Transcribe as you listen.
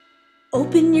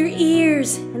Open your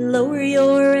ears and lower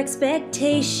your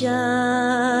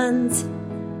expectations.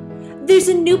 There's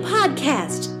a new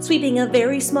podcast sweeping a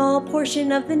very small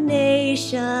portion of the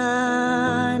nation.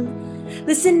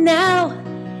 Listen now,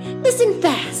 listen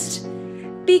fast,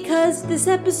 because this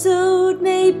episode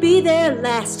may be their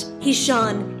last. He's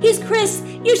Sean, he's Chris,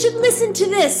 you should listen to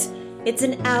this. It's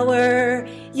an hour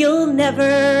you'll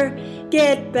never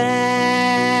get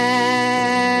back.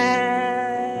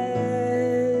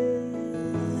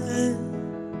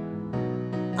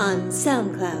 On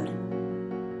SoundCloud,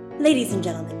 ladies and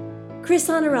gentlemen, Chris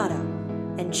Honorato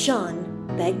and Sean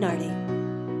Bagnardi.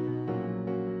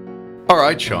 All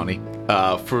right, Shawnee.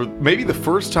 For maybe the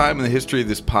first time in the history of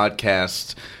this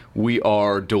podcast, we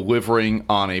are delivering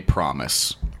on a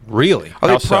promise. Really? Are How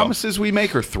they so? promises we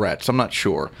make or threats? I'm not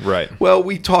sure. Right. Well,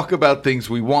 we talk about things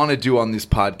we want to do on this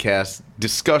podcast,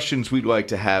 discussions we'd like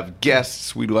to have,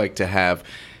 guests we'd like to have,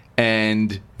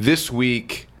 and this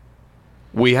week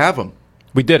we have them.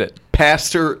 We did it.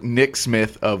 Pastor Nick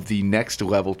Smith of the Next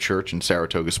Level Church in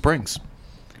Saratoga Springs.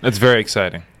 That's very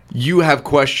exciting. You have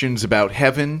questions about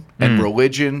heaven and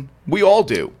religion. We all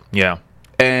do. Yeah.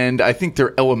 And I think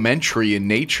they're elementary in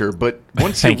nature, but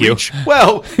once Thank you you. reach,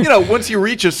 once you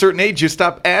reach a certain age, you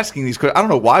stop asking these questions. I don't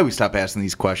know why we stop asking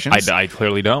these questions. I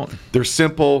clearly don't. They're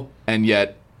simple and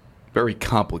yet very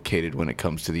complicated when it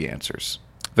comes to the answers.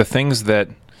 The things that,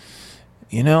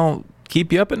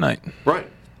 keep you up at night. Right.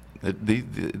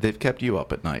 They've kept you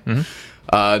up at night.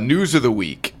 News of the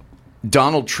week.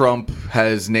 Donald Trump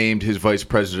has named his vice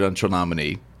presidential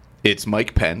nominee. It's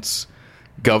Mike Pence,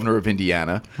 governor of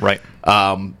Indiana. Right.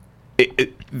 The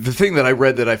thing that I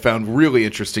read that I found really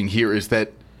interesting here is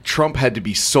that Trump had to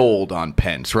be sold on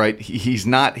Pence, right? He's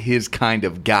not his kind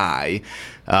of guy.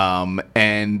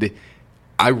 And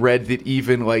I read that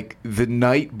even like the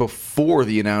night before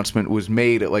the announcement was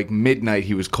made at like midnight,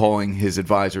 he was calling his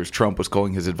advisors. Trump was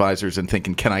calling his advisors and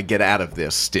thinking, can I get out of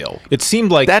this still? It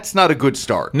seemed like That's not a good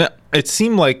start. No, it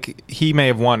seemed like he may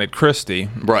have wanted Christie,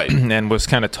 Right. and was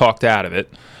kind of talked out of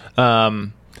it.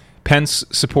 Pence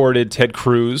supported Ted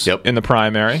Cruz in the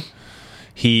primary.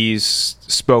 He's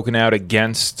spoken out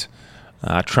against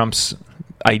Trump's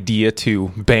idea to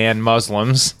ban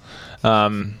Muslims.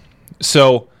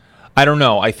 So I don't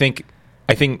know. I think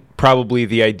probably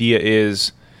the idea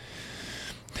is,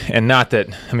 and not that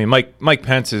Mike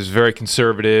Pence is very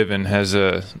conservative and has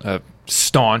a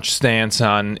staunch stance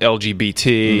on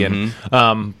LGBT, and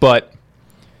but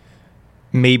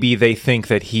maybe they think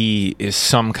that he is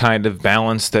some kind of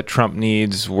balance that Trump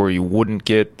needs, where you wouldn't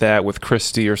get that with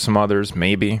Christie or some others,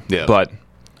 maybe. Yeah. But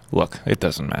look, it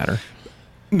doesn't matter.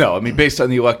 No, based on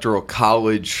the Electoral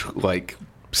College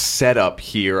setup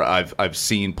here, I've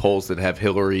seen polls that have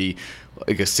Hillary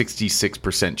like a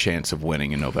 66% chance of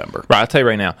winning in November. Right, I'll tell you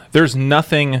right now, there's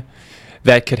nothing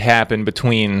that could happen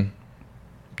between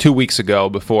 2 weeks ago,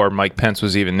 before Mike Pence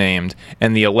was even named,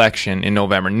 and the election in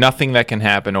November. Nothing that can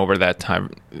happen over that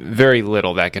time. Very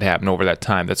little that could happen over that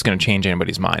time that's going to change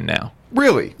anybody's mind now.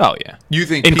 Really? Oh, yeah. You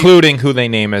think including who they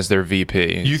name as their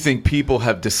VP. You think people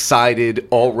have decided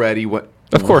already Of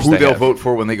course who they they'll have. vote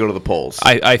for when they go to the polls?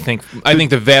 I think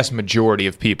the vast majority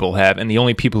of people have, and the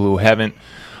only people who haven't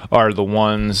are the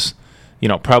ones,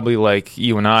 probably like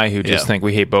you and I, who just think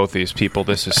we hate both these people.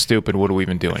 This is stupid. What are we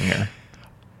even doing here?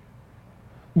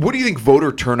 What do you think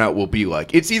voter turnout will be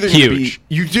like? It's either going to be... Huge.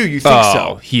 You do? You think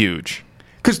so? Huge.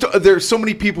 Because there's so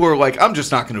many people who are like, I'm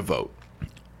just not going to vote.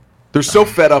 They're so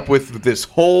fed up with this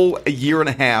whole year and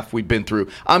a half we've been through.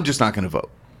 I'm just not going to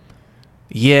vote.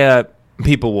 Yeah,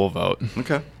 people will vote.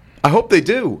 Okay. I hope they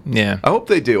do. Yeah. I hope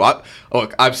they do.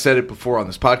 Look, I've said it before on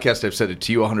this podcast. I've said it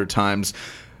to you 100 times.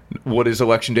 What is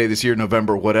Election Day this year,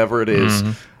 November, whatever it is.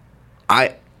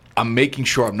 I'm making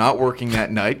sure I'm not working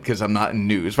that night because I'm not in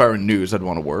news. If I were in news, I'd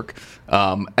want to work.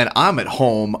 And I'm at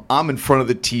home. I'm in front of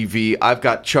the TV. I've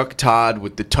got Chuck Todd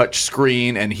with the touch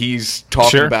screen, and he's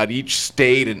talking about each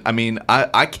state. And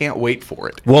I can't wait for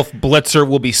it. Wolf Blitzer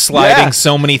will be sliding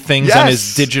so many things on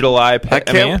his digital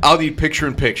iPad. I'll need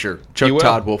picture-in-picture. Chuck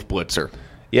Todd, Wolf Blitzer.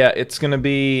 Yeah, it's going to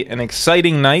be an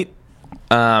exciting night.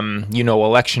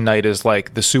 Election night is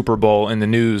like the Super Bowl in the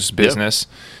news business.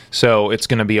 Yep. So it's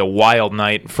going to be a wild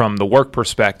night from the work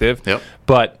perspective. Yep.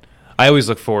 But I always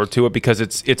look forward to it because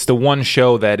it's the one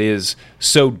show that is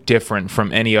so different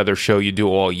from any other show you do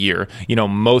all year.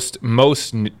 Most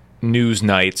news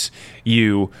nights,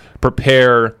 you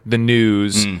prepare the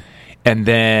news and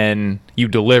then you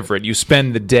deliver it. You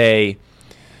spend the day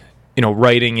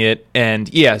writing it, and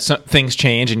things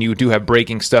change, and you do have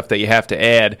breaking stuff that you have to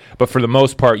add, but for the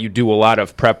most part, you do a lot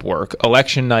of prep work.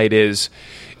 Election night is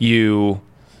you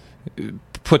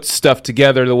put stuff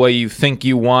together the way you think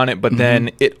you want it, but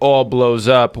then it all blows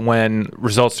up when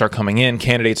results start coming in,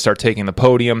 candidates start taking the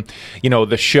podium.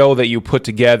 The show that you put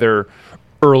together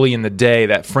early in the day,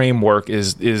 that framework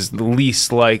is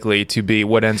least likely to be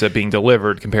what ends up being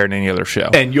delivered compared to any other show.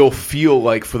 And you'll feel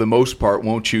like, for the most part,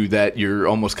 won't you, that you're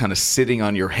almost kind of sitting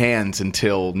on your hands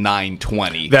until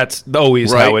 9:20. That's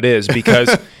always how it is,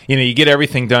 because you get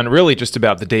everything done really just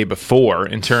about the day before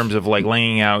in terms of like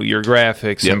laying out your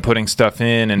graphics and putting stuff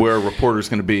in and where a reporter's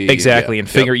going to be. Exactly, and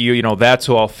figure that's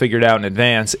all figured out in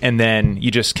advance, and then you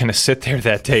just kind of sit there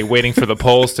that day waiting for the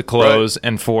polls to close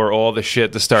and for all the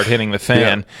shit to start hitting the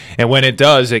fan. And when it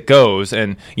does, it goes.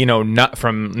 And, not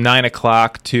from 9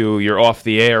 o'clock to you're off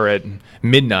the air at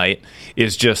midnight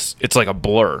it's like a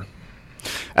blur.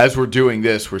 As we're doing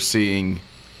this, we're seeing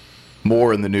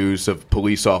more in the news of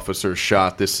police officers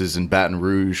shot. This is in Baton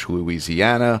Rouge,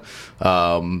 Louisiana.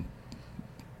 I'm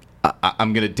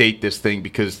going to date this thing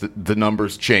because the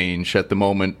numbers change at the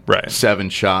moment. Right. 7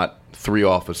 shot, 3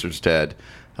 officers dead.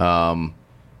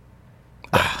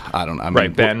 I don't know.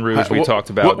 Right, Baton Rouge, we talked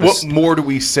about. What more do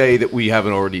we say that we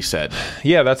haven't already said?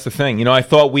 Yeah, that's the thing. I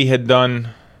thought we had done,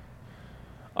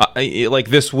 like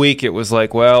this week, it was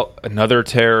like, well, another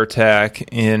terror attack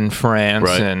in France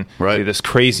and this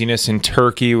craziness in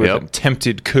Turkey with an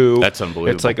attempted coup. That's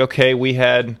unbelievable. It's like, okay, we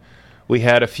had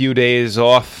a few days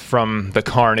off from the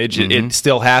carnage. It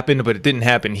still happened, but it didn't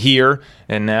happen here.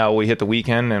 And now we hit the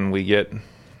weekend and we get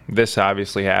this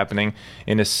obviously happening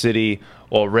in a city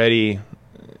already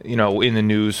in the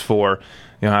news for,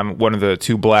 I'm one of the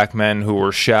 2 black men who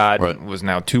were shot. It was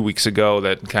now 2 weeks ago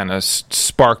that kind of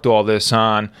sparked all this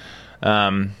on.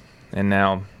 And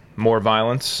now more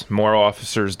violence, more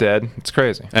officers dead. It's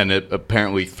crazy. And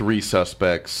apparently 3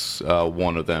 suspects,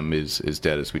 one of them is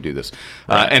dead as we do this.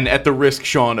 And at the risk,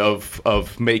 Sean,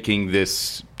 of making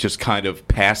this just kind of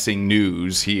passing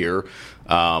news here,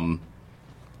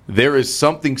 there is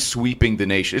something sweeping the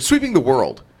nation. It's sweeping the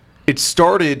world. It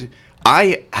started...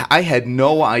 I had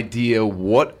no idea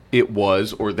what it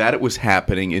was or that it was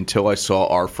happening until I saw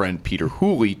our friend Peter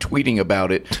Hooley tweeting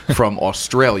about it from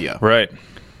Australia. Right.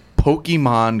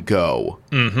 Pokemon Go.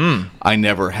 I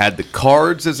never had the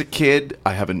cards as a kid.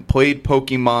 I haven't played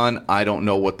Pokemon. I don't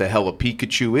know what the hell a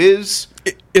Pikachu is.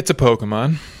 It's a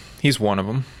Pokemon. He's one of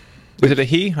them. Is it a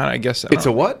he? I guess. It's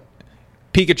a what?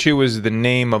 Pikachu is the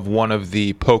name of one of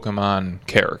the Pokemon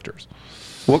characters.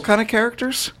 What kind of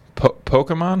characters?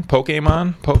 Pokemon?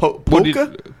 Pokemon?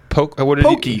 Poka?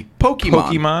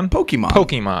 Pokemon?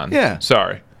 Pokemon. Yeah.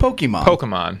 Sorry.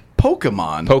 Pokemon.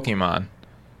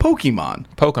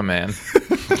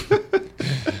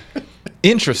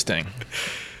 Interesting.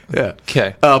 Yeah.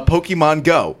 Okay. Pokemon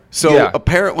Go. So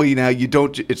apparently now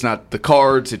it's not the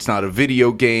cards, it's not a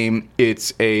video game,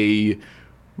 it's a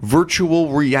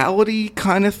virtual reality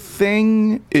kind of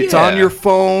thing. It's on your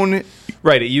phone.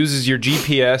 Right, it uses your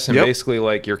GPS and basically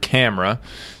like your camera.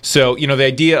 So, the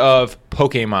idea of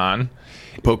Pokemon.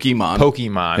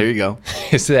 There you go.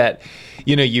 Is that,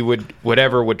 you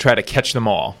would try to catch them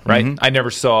all, right? I never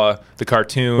saw the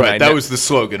cartoon. Right, that was the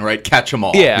slogan, right? Catch them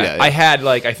all. Yeah. I had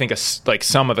I think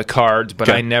some of the cards, but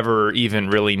I never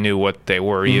even really knew what they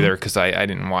were either because I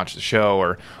didn't watch the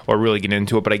show or really get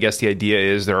into it. But I guess the idea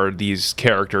is there are these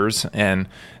characters, and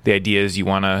the idea is you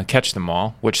want to catch them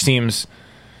all, which seems...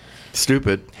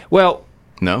 stupid. Well...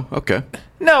 No? Okay.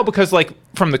 No, because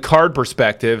from the card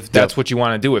perspective, that's what you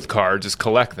want to do with cards is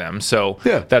collect them. So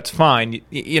that's fine.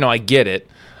 I get it.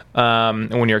 And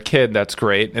when you're a kid, that's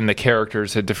great. And the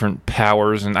characters had different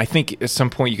powers. And I think at some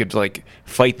point you could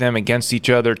fight them against each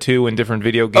other too in different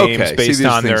video games based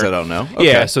on things their... I don't know. Okay.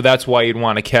 Yeah, so that's why you'd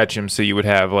want to catch them so you would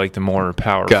have the more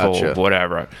powerful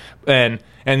whatever.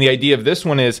 And the idea of this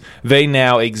one is they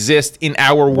now exist in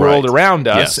our world around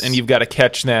us, and you've got to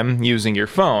catch them using your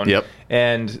phone. Yep.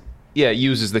 And it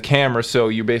uses the camera, so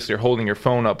you basically are holding your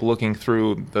phone up, looking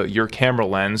through your camera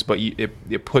lens, but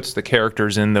it puts the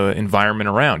characters in the environment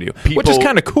around you, which is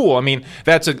kind of cool. I mean,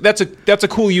 that's a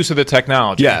cool use of the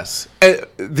technology. Yes.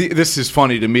 This is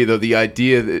funny to me, though, the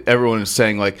idea that everyone is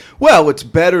saying, well, it's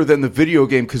better than the video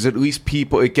game because at least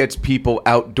it gets people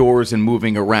outdoors and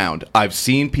moving around. I've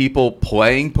seen people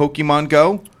playing Pokemon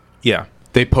Go. Yeah.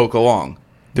 They poke along.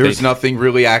 There's nothing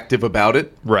really active about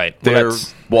it. Right. They're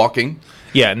walking.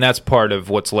 Yeah, and that's part of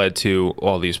what's led to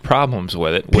all these problems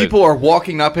with it. People are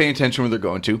walking, not paying attention where they're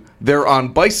going to. They're on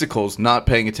bicycles, not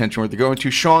paying attention where they're going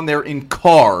to. Sean, they're in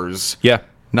cars,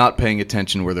 not paying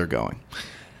attention where they're going.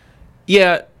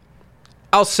 Yeah,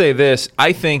 I'll say this.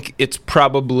 I think it's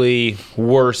probably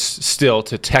worse still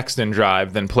to text and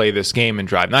drive than play this game and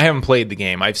drive. Now, I haven't played the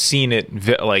game. I've seen it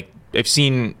I've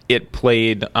seen it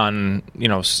played on,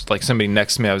 like somebody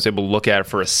next to me. I was able to look at it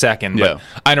for a second, but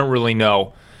I don't really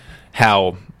know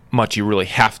how much you really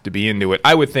have to be into it.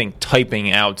 I would think typing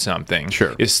out something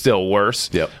is still worse.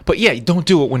 Yep. But yeah, don't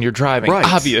do it when you're driving,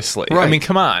 obviously. Right. I mean,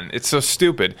 come on. It's so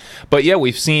stupid. But yeah,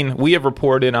 we have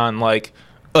reported on like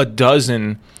a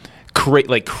dozen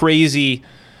crazy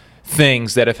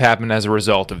things that have happened as a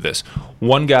result of this.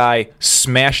 One guy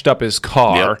smashed up his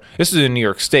car. Yep. This is in New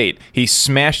York State. He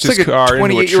smashed his car into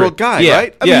a tree. 28-year-old guy,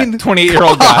 right? I mean,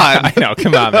 28-year-old guy. I know.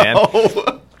 Come on, man.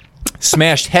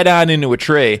 Smashed head on into a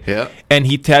tree, and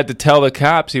he had to tell the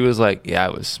cops. He was like, "Yeah, I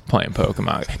was playing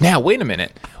Pokemon." Now, wait a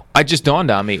minute. It just dawned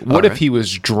on me. What if he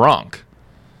was drunk,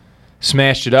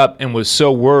 smashed it up, and was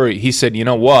so worried? He said, "You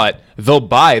know what? They'll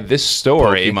buy this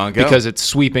story because it's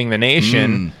sweeping the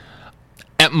nation."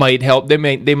 That might help. They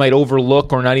might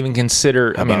overlook or not even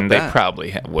consider. I mean, they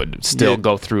probably would still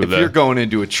go through if you're going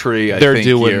into a tree, they're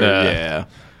doing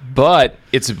But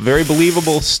it's a very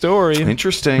believable story.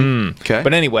 Interesting. Okay.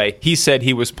 But anyway, he said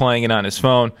he was playing it on his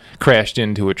phone, crashed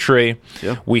into a tree.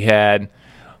 Yep. We had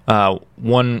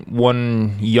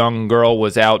one young girl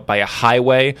was out by a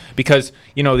highway because,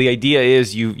 the idea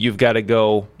is you've got to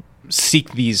go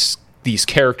seek these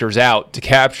characters out to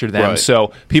capture them. Right.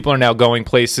 So people are now going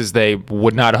places they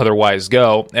would not otherwise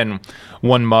go. And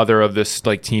one mother of this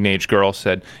teenage girl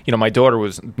said, my daughter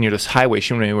was near this highway.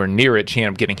 She went anywhere near it. She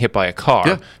ended up getting hit by a car.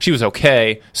 Yeah. She was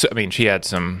okay. So I mean, she had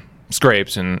some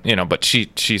scrapes and but she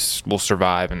will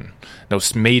survive and no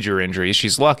major injuries.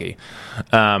 She's lucky.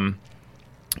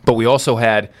 But we also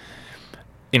had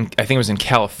I think it was in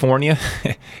California.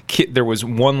 There was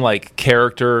one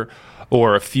character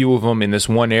or a few of them in this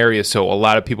one area, so a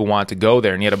lot of people wanted to go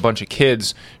there, and you had a bunch of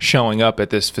kids showing up at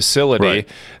this facility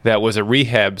that was a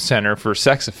rehab center for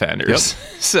sex offenders.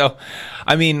 Yep. So,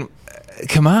 I mean,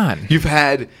 come on. You've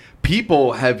had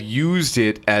people have used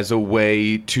it as a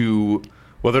way to,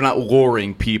 well, they're not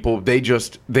luring people. They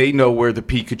know where the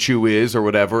Pikachu is or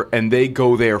whatever, and they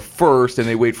go there first, and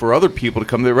they wait for other people to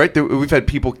come there. Right? We've had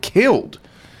people killed.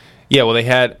 Yeah, well, they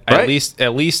had at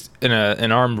least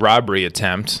an armed robbery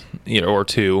attempt, or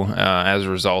two as a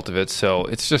result of it. So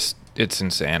it's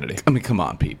insanity. I mean, come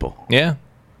on, people. Yeah.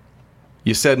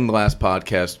 You said in the last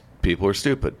podcast, people are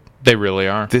stupid. They really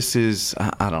are. This is,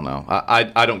 I don't know.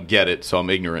 I don't get it, so I'm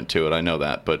ignorant to it. I know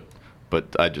that, but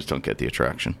I just don't get the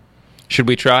attraction. Should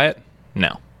we try it?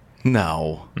 No.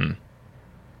 No.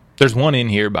 There's one in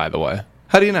here, by the way.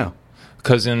 How do you know?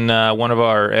 Because in one of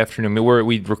our afternoon,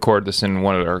 we record this in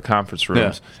one of our conference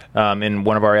rooms. Yeah. In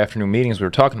one of our afternoon meetings, we were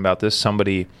talking about this.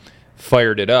 Somebody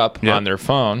fired it up on their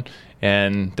phone,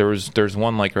 and there's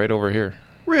one right over here.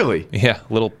 Really? Yeah,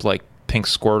 little pink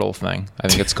Squirtle thing. I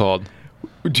think it's called.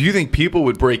 Do you think people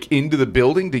would break into the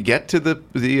building to get to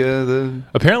the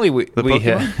Apparently, we I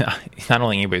don't think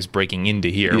anybody's breaking into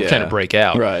here. We're trying to break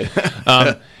out. Right.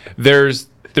 There's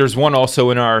one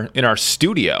also in our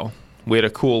studio. We had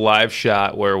a cool live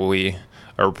shot where a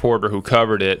reporter who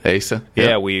covered it. Asa?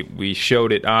 Yeah, we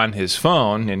showed it on his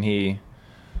phone, and he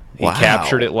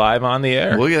captured it live on the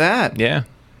air. Look at that. Yeah.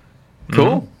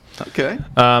 Cool. Mm-hmm.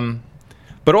 Okay.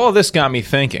 But all this got me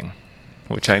thinking,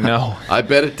 which I know. I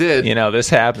bet it did. This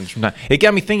happens from time. It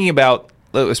got me thinking about,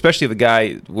 especially the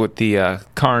guy with the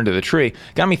car into the tree,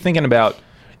 got me thinking about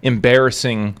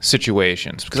embarrassing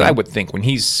situations, because I would think when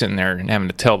he's sitting there and having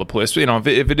to tell the police, if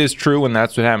it is true and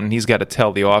that's what happened, he's got to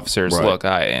tell the officers, look,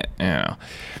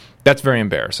 that's very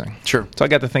embarrassing. Sure. So I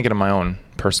got to thinking of my own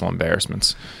personal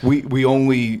embarrassments. We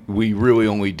really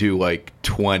only do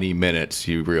 20 minutes,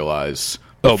 you realize,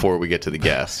 before we get to the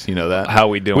guests. You know that? How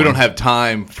we doing? We don't have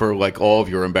time for all of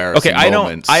your embarrassing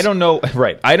moments. I don't know.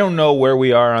 Right. I don't know where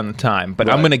we are on the time, but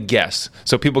I'm going to guess.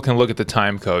 So people can look at the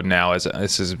time code now.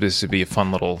 This would be a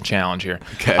fun little challenge here.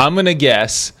 Okay. I'm going to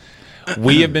guess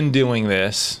we have been doing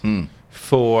this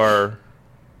for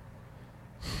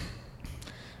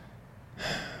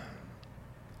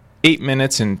 8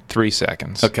 minutes and 3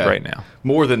 seconds right now.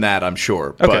 More than that, I'm sure.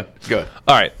 Okay. But good.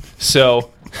 All right.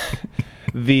 So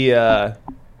the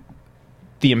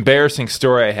embarrassing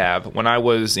story I have, when I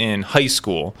was in high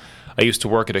school, I used to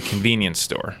work at a convenience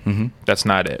store. Mm-hmm. That's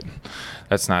not it.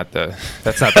 That's not the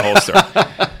whole story.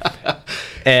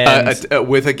 And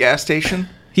with a gas station?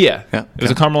 Yeah. It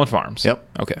was at Cumberland Farms. Yep.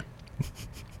 Okay.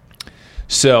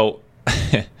 So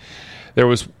there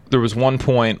was one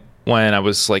point when I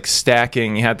was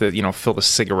stacking. You had to fill the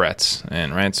cigarettes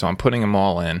in, right? So I'm putting them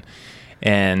all in,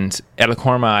 and out of the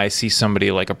corner of my eye, I see somebody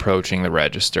approaching the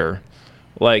register,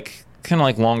 kind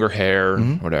of longer hair,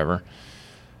 whatever.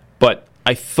 But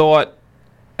I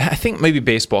think maybe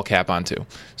baseball cap on too.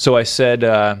 So I said,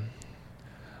 I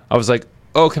was like,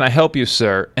 "Oh, can I help you,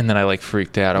 sir?" And then I like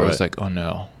freaked out. I Right. was like, "Oh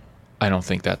no, I don't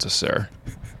think that's a sir."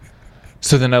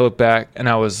 So then I looked back and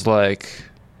I was like,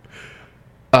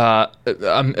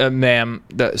 ma'am,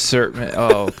 sir,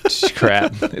 oh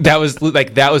crap. That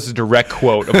was a direct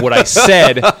quote of what I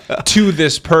said to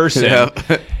this person.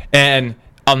 Yeah. And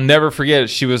I'll never forget it.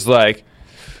 She was like,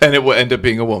 And it will end up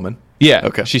being a woman. yeah.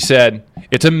 Okay. She said,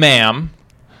 "It's a ma'am."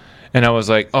 And I was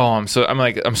like, "Oh, I'm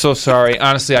so sorry.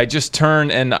 Honestly, I just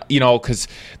turned and because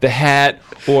the hat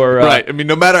or Right. I mean,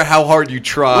 no matter how hard you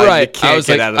try, you can't I was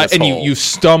get like, out of this and hole. you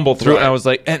stumble through it. Right. And I was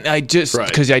like, and I just Right.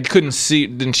 because I couldn't see.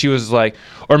 Then she was like,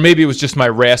 or maybe it was just my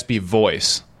raspy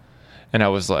voice, and I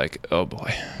was like, oh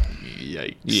boy,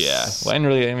 Yikes. yeah. Well, I didn't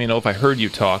really even know if I heard you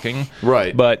talking,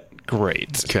 Right. But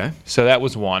great. Okay. So that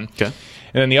was one. Okay.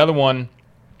 And then the other one,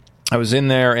 I was in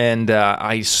there and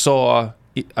I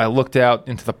looked out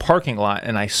into the parking lot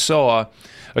and I saw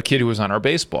a kid who was on our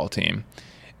baseball team.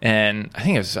 And I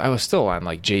think I was still on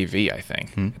like JV, I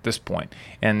think, at this point.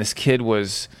 And this kid he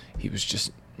was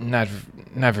just not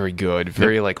very good,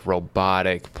 very like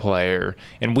robotic player.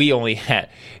 And we only had,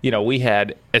 we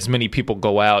had as many people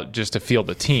go out just to field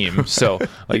the team. So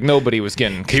like nobody was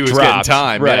getting He was dropped. getting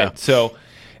time, right? yeah. So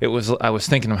I was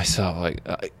thinking to myself like,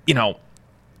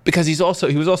 because he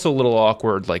was also a little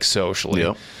awkward like socially.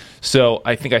 Yep. So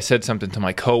I think I said something to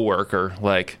my coworker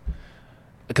like,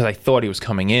 because I thought he was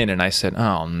coming in, and I said,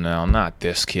 "Oh no, not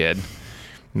this kid."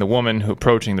 And the woman who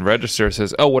approaching the register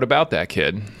says, "Oh, what about that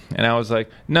kid?" And I was like,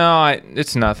 "No,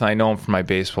 it's nothing. I know him from my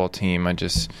baseball team.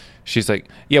 She's like,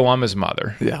 "Yeah, well, I'm his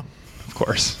mother." Yeah. Of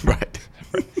course. Right.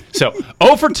 So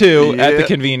 0 for 2 at the Yeah.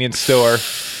 convenience store.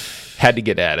 Had to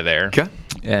get out of there. Okay.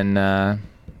 And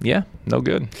no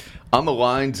good. On the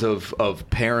lines of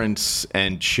parents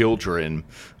and children,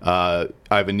 I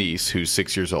have a niece who's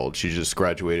 6 years old. She just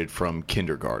graduated from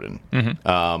kindergarten.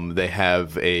 Mm-hmm. They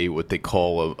have what they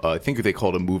call I think they call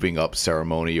it a moving up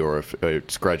ceremony, or if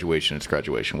it's graduation,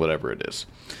 whatever it is.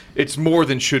 It's more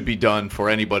than should be done for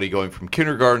anybody going from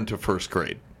kindergarten to first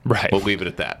grade. Right. We'll leave it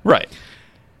at that. Right.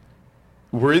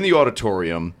 We're in the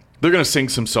auditorium. They're going to sing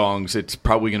some songs. It's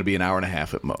probably going to be an hour and a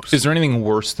half at most. Is there anything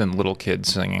worse than little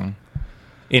kids singing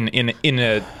in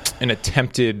an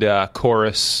attempted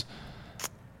chorus?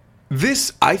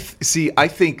 I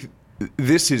think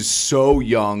this is so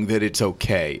young that it's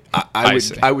okay.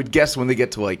 see. I would guess when they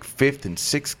get to like 5th and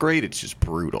 6th grade, it's just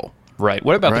brutal. Right.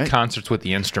 What about Right. the concerts with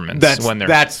the instruments? That's when they're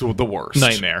the worst.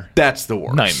 Nightmare. That's the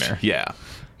worst. Nightmare. Yeah.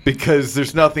 Because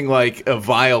there's nothing like a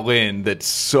violin that's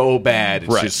so bad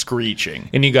it's Right. just screeching.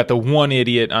 and you got the one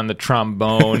idiot on the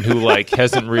trombone who like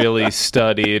hasn't really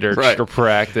studied or Right.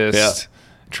 practiced. Yeah.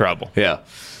 Trouble. Yeah.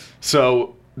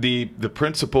 So the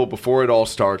principal, before it all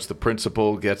starts, the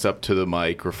principal gets up to the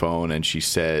microphone and she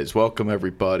says, "Welcome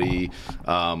everybody.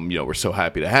 We're so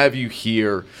happy to have you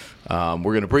here. We're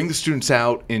going to bring the students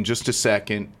out in just a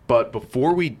second, but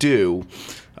before we do,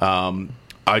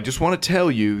 I just want to tell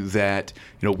you that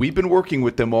we've been working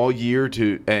with them all year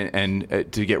to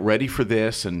get ready for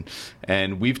this,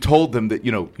 and we've told them that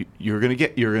you're gonna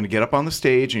get up on the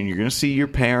stage and you're gonna see your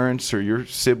parents or your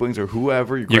siblings or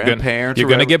whoever, your grandparents. You're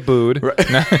gonna get booed.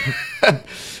 Right.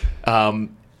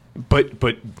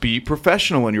 But be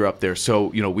professional when you're up there. So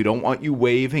we don't want you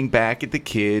waving back at the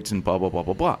kids and blah blah blah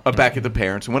blah blah, back at the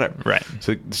parents and whatever. Right.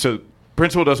 So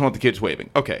principal doesn't want the kids waving.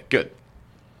 Okay, good.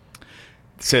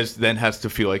 Has to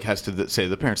say to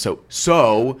the parents.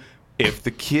 So if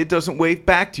the kid doesn't wave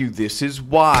back to you, this is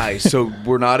why. So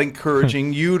we're not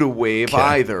encouraging you to wave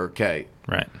either. Okay.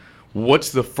 Right.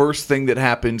 What's the first thing that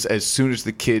happens as soon as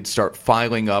the kids start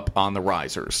filing up on the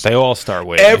risers? They all start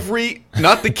waving.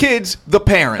 Not the kids, the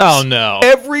parents. Oh, no.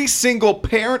 Every single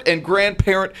parent and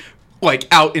grandparent, like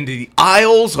out into the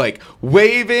aisles, like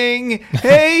waving,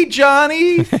 "Hey,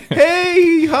 Johnny,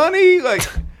 hey, honey," like.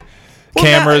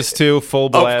 Cameras too, full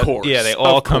blast. Of course. Yeah, they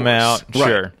all Of come course. out. Right.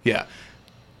 Sure. Yeah.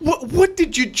 What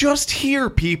did you just hear,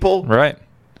 people? Right.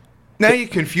 Now you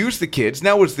confuse the kids.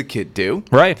 Now what does the kid do?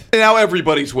 Right. And now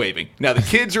everybody's waving. Now the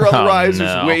kids are on the Oh, risers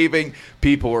no. waving.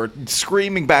 People are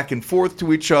screaming back and forth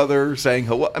to each other, saying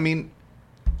hello. I mean,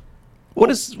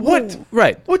 what?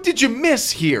 Right. What did you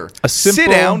miss here? A simple-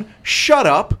 Sit down, shut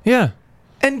up, Yeah.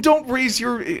 and don't raise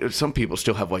your. Some people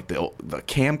still have like the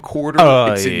camcorder.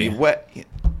 Oh, it's in yeah. the wet.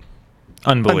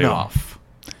 Unbelievable. Enough.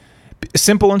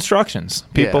 Simple instructions.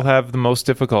 People Yeah. have the most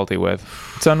difficulty with.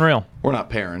 It's unreal. We're not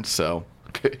parents, so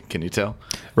can you tell?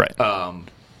 Right.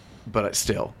 But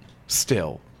still,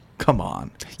 come on.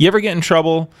 You ever get in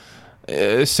trouble?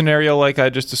 A scenario like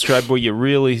I just described, where you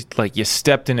really you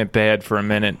stepped in it bad for a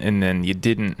minute and then you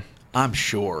didn't. I'm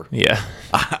sure. Yeah.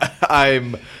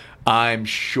 I'm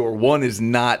sure one is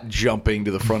not jumping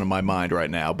to the front of my mind right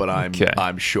now, but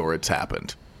I'm sure it's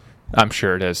happened. I'm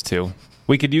sure it has too.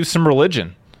 We could use some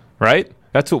religion, right?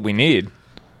 That's what we need.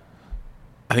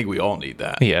 I think we all need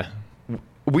that. Yeah.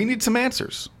 We need some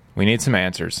answers. We need some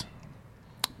answers.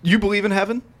 You believe in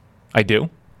heaven? I do.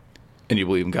 And you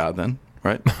believe in God then,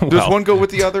 right? Does one go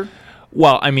with the other?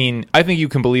 Well, I mean, I think you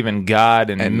can believe in God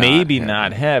and maybe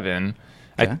not heaven.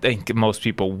 Okay. I think most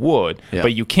people would. Yeah.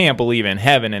 But you can't believe in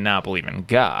heaven and not believe in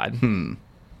God.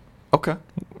 Okay.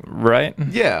 Right?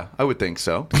 Yeah, I would think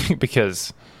so.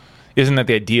 Because isn't that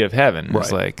the idea of heaven? Right.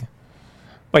 It's like,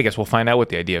 well, I guess we'll find out what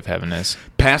the idea of heaven is.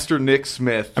 Pastor Nick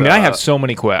Smith. I mean, I have so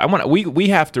many questions. We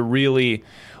have to really...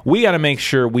 We got to make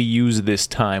sure we use this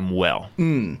time well.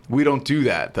 We don't do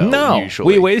that, though, No,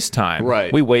 usually. we waste time.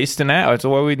 Right. We waste an hour. That's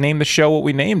why we named the show what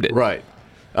we named it. Right.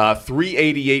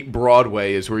 388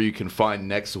 Broadway is where you can find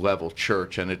Next Level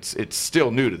Church, and it's still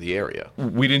new to the area.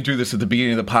 We didn't do this at the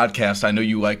beginning of the podcast. I know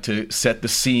you like to set the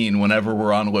scene whenever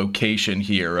we're on location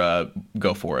here.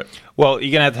 Go for it. Well,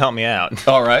 you're going to have to help me out.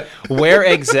 All right. Where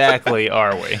exactly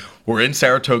are we? We're in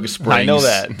Saratoga Springs. I know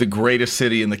that. The greatest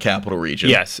city in the capital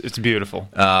region. Yes, it's beautiful.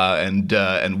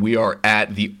 And we are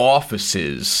at the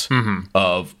offices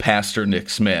of Pastor Nick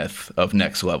Smith of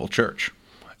Next Level Church.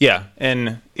 Yeah,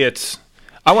 and it's...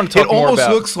 I want to talk more about... It about...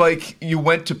 almost looks like you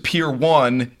went to Pier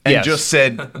 1 and just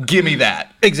said, give me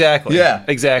that. Exactly. Yeah.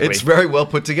 Exactly. It's very well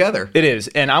put together. It is,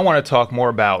 and I want to talk more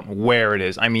about where it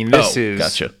is. I mean, this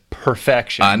is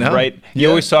perfection. I know. Right? You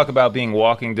always talk about being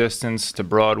walking distance to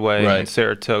Broadway and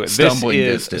Saratoga. Stumbling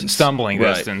this distance. Is stumbling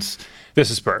distance. This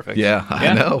is perfect. Yeah,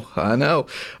 I know.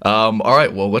 All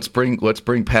right, well, let's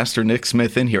bring Pastor Nick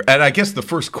Smith in here. And I guess the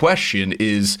first question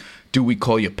is, do we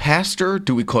call you Pastor?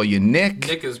 Do we call you Nick?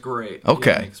 Nick is great.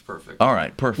 Okay. Yeah, Nick's perfect. All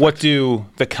right, perfect. What do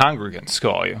the congregants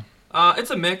call you? It's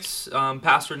a mix.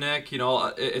 Pastor Nick,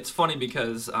 it's funny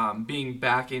because being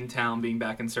back in town, being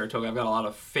back in Saratoga, I've got a lot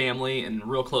of family and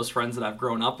real close friends that I've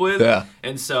grown up with. Yeah.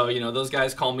 And so, those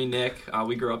guys call me Nick.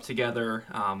 We grew up together.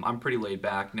 I'm pretty laid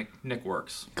back. Nick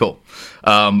works. Cool.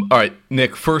 All right,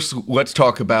 Nick, first let's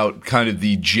talk about kind of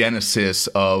the genesis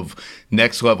of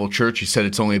Next Level Church. You said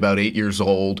it's only about 8 years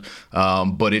old,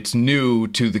 but it's new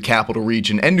to the capital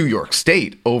region and New York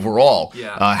State overall.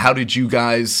 Yeah. How did you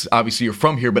guys, obviously you're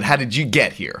from here, but how did you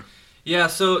get here? Yeah,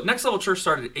 so Next Level Church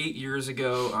started 8 years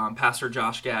ago. Pastor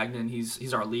Josh Gagnon,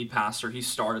 he's our lead pastor. He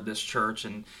started this church,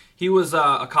 and he was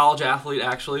a college athlete,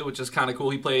 actually, which is kind of cool.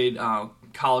 He played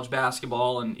college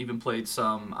basketball and even played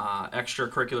some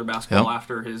extracurricular basketball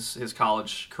after his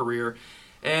college career.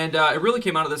 And it really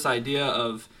came out of this idea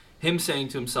of him saying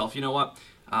to himself, you know what,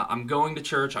 I'm going to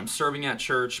church, I'm serving at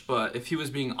church, but if he was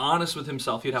being honest with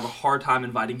himself, he'd have a hard time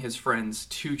inviting his friends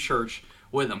to church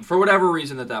with him, for whatever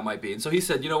reason that might be. And so he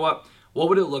said, you know what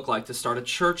would it look like to start a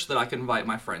church that I can invite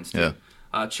my friends to? Yeah.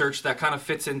 A church that kind of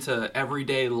fits into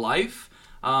everyday life,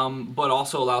 but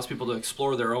also allows people to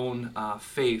explore their own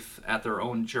faith at their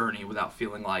own journey without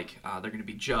feeling like they're going to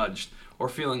be judged or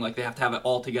feeling like they have to have it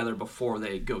all together before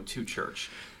they go to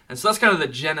church. And so that's kind of the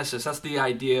genesis. That's the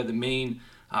idea, the main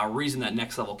reason that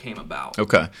Next Level came about.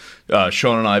 Okay.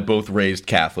 Sean and I both raised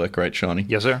Catholic, right, Shawnee?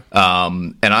 Yes, sir.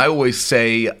 And I always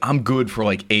say I'm good for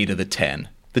like 8 of the 10.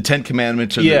 The 10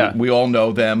 Commandments, we all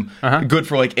know them. Good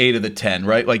for like 8 of the 10,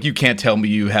 right? Like you can't tell me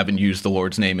you haven't used the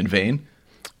Lord's name in vain.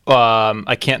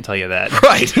 I can't tell you that.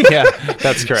 Right. Yeah,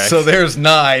 that's correct. So there's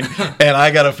 9, and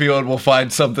I got a feeling we'll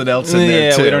find something else in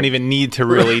there too. We don't even need to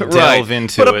really delve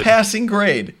into it. But a passing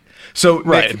grade. So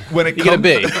Nick, when it you got a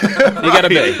B. You got a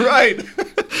B. Right.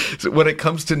 So when it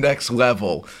comes to Next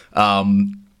Level,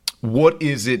 what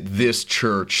is it this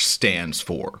church stands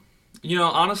for?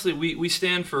 Honestly, we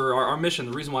stand for our mission.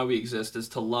 The reason why we exist is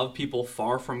to love people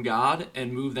far from God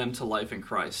and move them to life in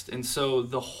Christ. And so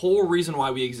the whole reason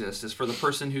why we exist is for the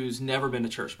person who's never been to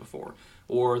church before,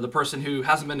 or the person who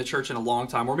hasn't been to church in a long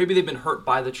time, or maybe they've been hurt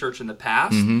by the church in the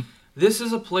past. This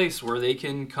is a place where they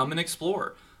can come and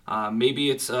explore. Maybe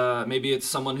it's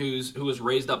someone who was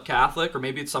raised up Catholic, or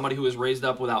maybe it's somebody who was raised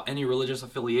up without any religious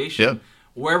affiliation. Yeah.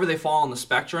 Wherever they fall on the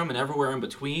spectrum and everywhere in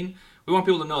between, we want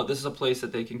people to know that this is a place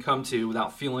that they can come to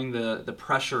without feeling the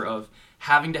pressure of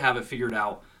having to have it figured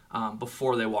out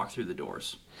before they walk through the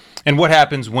doors. And what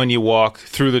happens when you walk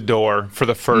through the door for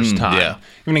the first time? Yeah.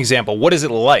 Give an example. What is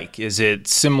it like? Is it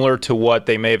similar to what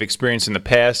they may have experienced in the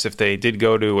past if they did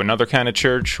go to another kind of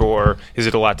church, or is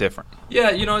it a lot different?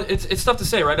 Yeah, it's tough to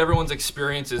say, right? Everyone's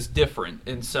experience is different.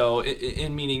 And so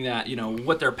in meaning that,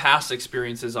 what their past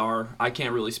experiences are, I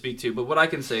can't really speak to. But what I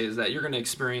can say is that you're going to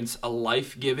experience a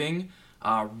life-giving,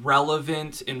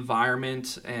 relevant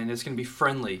environment, and it's going to be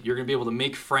friendly. You're going to be able to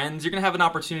make friends. You're going to have an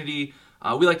opportunity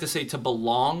we like to say to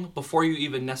belong before you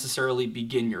even necessarily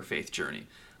begin your faith journey.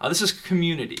 This is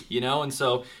community, and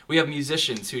so we have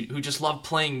musicians who just love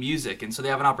playing music, and so they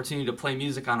have an opportunity to play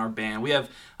music on our band. We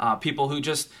have people who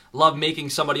just love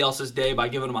making somebody else's day by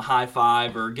giving them a high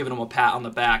five or giving them a pat on the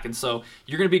back, and so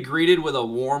you're going to be greeted with a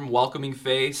warm, welcoming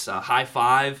face, a high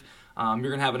five. You're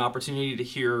going to have an opportunity to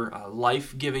hear a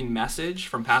life-giving message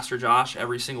from Pastor Josh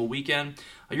every single weekend.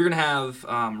 You're going to have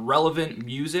relevant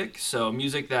music, so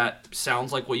music that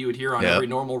sounds like what you would hear on every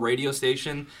normal radio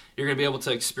station. You're going to be able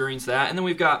to experience that. And then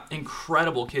we've got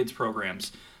incredible kids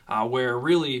programs where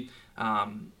really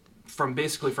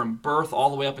from birth all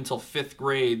the way up until 5th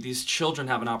grade, these children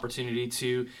have an opportunity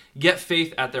to get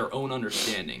faith at their own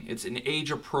understanding. It's an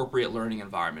age-appropriate learning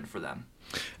environment for them.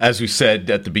 As we said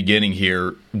at the beginning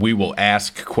here, we will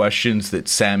ask questions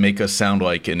that make us sound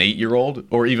like an 8-year-old,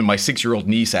 or even my 6-year-old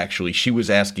niece, actually. She was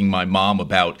asking my mom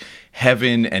about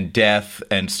heaven and death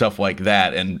and stuff like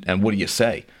that, and what do you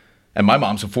say? And my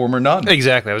mom's a former nun.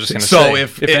 Exactly. I was just going to say,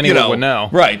 if anyone would know.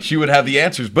 Right, she would have the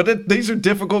answers. But these are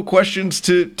difficult questions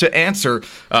to answer.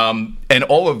 And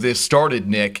all of this started,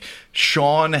 Nick.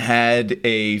 Sean had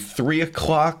a 3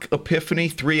 o'clock epiphany,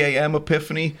 3 a.m.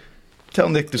 epiphany. Tell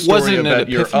Nick the story about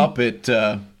you're up at...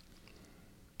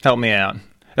 Help me out.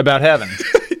 About heaven.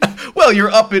 Well, you're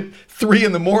up at 3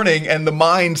 in the morning and the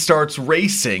mind starts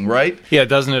racing, right? Yeah,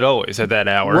 doesn't it always at that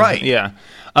hour? Right. Yeah.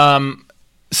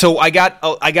 So I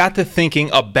got to thinking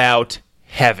about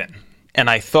heaven, and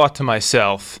I thought to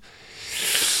myself,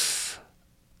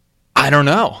 I don't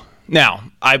know. Now,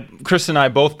 Chris and I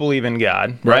both believe in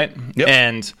God, right? Yep.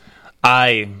 And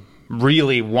I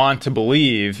really want to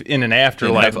believe in an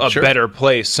afterlife, a better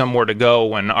place, somewhere to go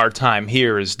when our time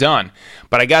here is done.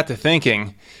 But I got to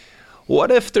thinking,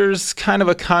 what if there's kind of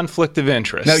a conflict of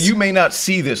interest? Now, you may not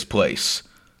see this place.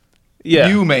 Yeah.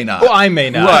 You may not. Well, I may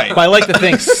not. Right. But I like to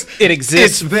think it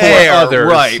exists it's there, for others.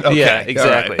 Right. Okay. Yeah,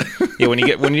 exactly. Right.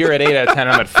 Yeah, when you're at 8 out of 10,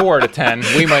 I'm at 4 out of 10.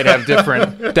 We might have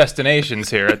different destinations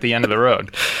here at the end of the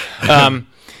road.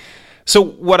 So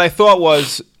what I thought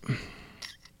was,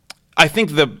 I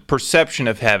think the perception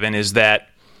of heaven is that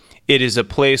it is a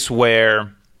place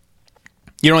where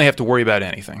you don't have to worry about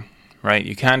anything, right?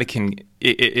 You kind of can.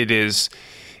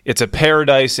 It's a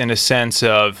paradise in a sense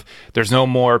of there's no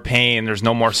more pain, there's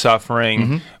no more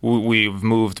suffering. Mm-hmm. We've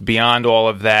moved beyond all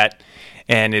of that,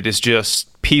 and it is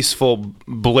just peaceful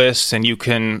bliss, and you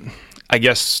can, I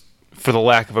guess, for the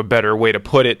lack of a better way to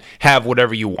put it, have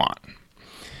whatever you want.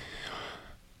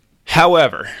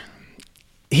 However,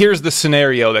 here's the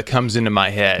scenario that comes into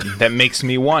my head that makes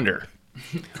me wonder.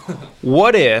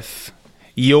 What if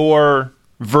your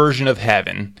version of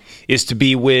heaven is to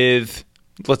be with,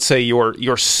 let's say,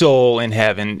 your soul in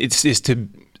heaven? Is to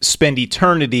spend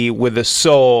eternity with the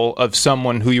soul of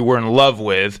someone who you were in love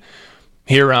with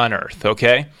here on earth,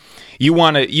 okay?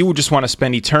 You just want to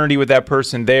spend eternity with that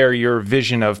person. They're your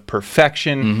vision of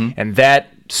perfection, and that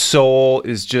soul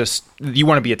is just, you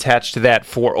want to be attached to that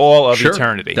for all of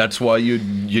eternity. That's why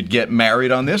you'd get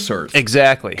married on this earth.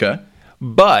 Exactly. Okay.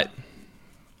 But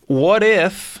what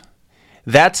if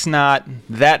that's not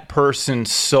that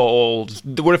person's soul?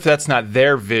 What if that's not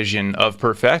their vision of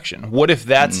perfection? What if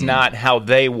that's not how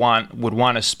they would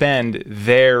want to spend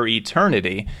their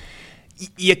eternity?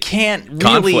 You can't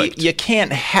really, conflict. You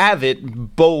can't have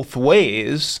it both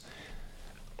ways.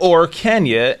 Or can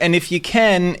you? And if you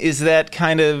can, is that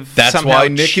kind of somehow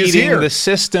cheating the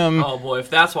system? Oh boy, if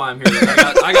that's why I'm here,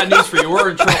 I got news for you. We're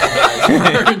in trouble, guys.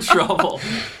 We're in trouble.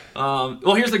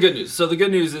 Well, here's the good news. So the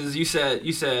good news is you said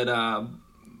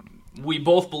we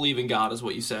both believe in God, is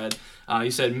what you said.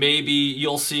 You said maybe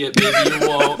you'll see it, maybe you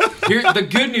won't. The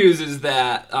good news is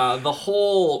that the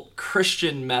whole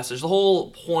Christian message, the whole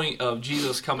point of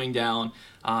Jesus coming down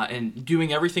and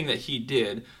doing everything that he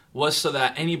did was so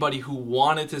that anybody who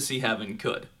wanted to see heaven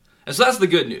could. And so that's the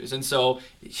good news. And so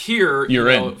here,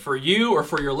 for you or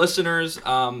for your listeners,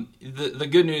 the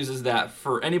good news is that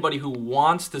for anybody who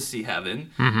wants to see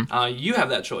heaven, you have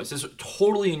that choice. It's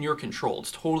totally in your control.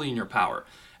 It's totally in your power.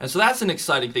 And so that's an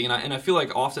exciting thing. And I feel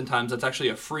like oftentimes that's actually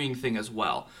a freeing thing as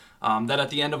well. That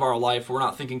at the end of our life, we're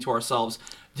not thinking to ourselves,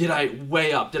 did I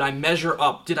weigh up? Did I measure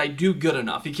up? Did I do good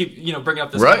enough? You keep, bringing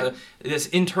up this this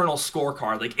internal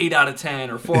scorecard, like 8 out of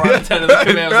 10 or 4 out of 10 of the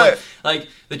commandments. Like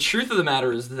the truth of the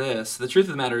matter is this. The truth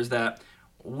of the matter is that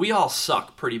we all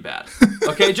suck pretty bad.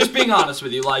 Okay, just being honest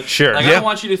with you. I don't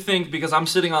want you to think because I'm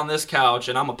sitting on this couch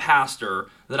and I'm a pastor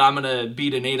that I'm going to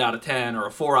beat an 8 out of 10 or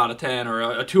a 4 out of 10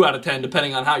 or a 2 out of 10,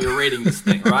 depending on how you're rating this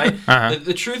thing, right?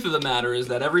 The truth of the matter is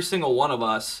that every single one of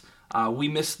us, we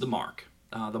missed the mark.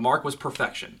 The mark was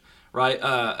perfection, right?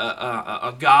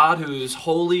 A God who's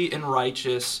holy and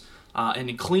righteous,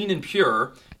 and clean and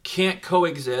pure can't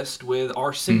coexist with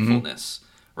our sinfulness,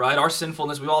 right? Our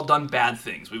sinfulness, we've all done bad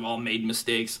things. We've all made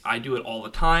mistakes. I do it all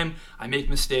the time. I make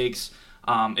mistakes.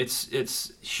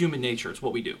 It's human nature. It's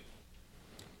what we do.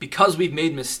 Because we've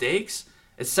made mistakes,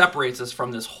 it separates us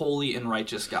from this holy and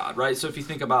righteous God, right? So if you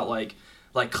think about like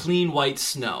clean white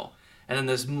snow, and then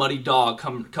this muddy dog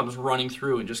comes running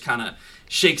through and just kind of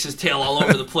shakes his tail all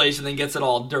over the place and then gets it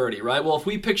all dirty, right? Well, if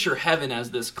we picture heaven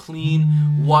as this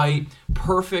clean, white,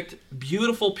 perfect,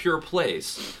 beautiful, pure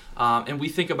place, and we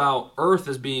think about earth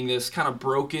as being this kind of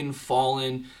broken,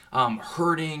 fallen,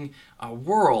 hurting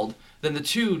world, then the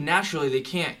two, naturally, they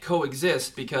can't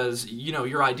coexist because,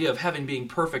 your idea of heaven being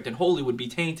perfect and holy would be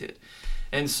tainted.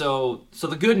 And so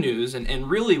the good news, and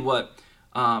really what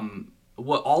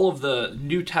all of the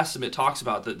New Testament talks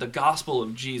about, the gospel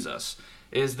of Jesus,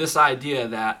 is this idea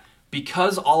that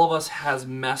because all of us has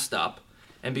messed up,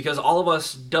 and because all of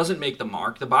us doesn't make the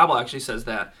mark, the Bible actually says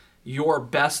that your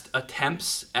best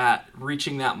attempts at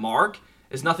reaching that mark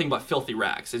is nothing but filthy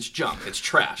rags. It's junk. It's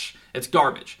trash. It's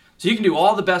garbage. So you can do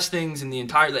all the best things in the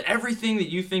entire, everything that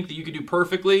you think that you could do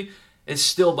perfectly is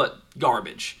still but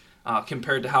garbage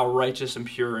compared to how righteous and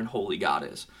pure and holy God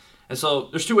is. And so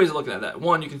there's two ways of looking at that.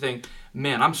 One, you can think,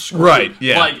 man, I'm screwed. Right,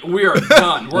 yeah. Like, we are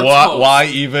done. We're why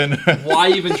even? Why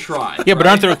even try? Yeah, but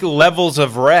aren't there levels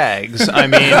of rags? I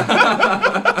mean,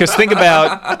 because think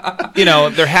about,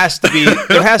 there has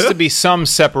to be some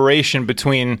separation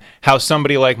between how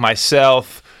somebody like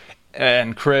myself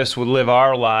and Chris would live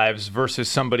our lives versus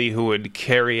somebody who would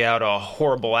carry out a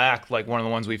horrible act like one of the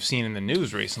ones we've seen in the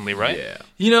news recently, right? Yeah.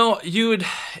 You would,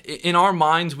 in our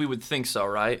minds, we would think so,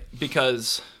 right?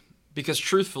 Because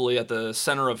truthfully, at the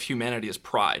center of humanity is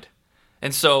pride.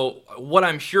 And so what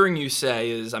I'm hearing you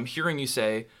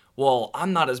say, well,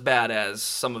 I'm not as bad as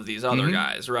some of these other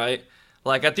guys, right?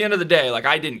 Like, at the end of the day, like,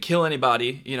 I didn't kill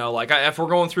anybody, if we're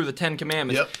going through the 10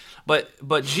 Commandments. Yep.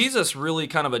 But Jesus really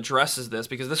kind of addresses this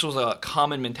because this was a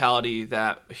common mentality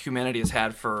that humanity has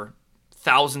had for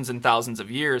thousands and thousands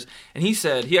of years. And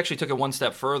he actually took it one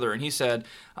step further, and he said,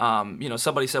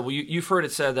 somebody said, well, you've heard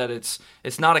it said that it's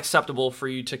not acceptable for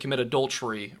you to commit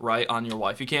adultery, right, on your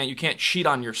wife. You can't cheat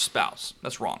on your spouse.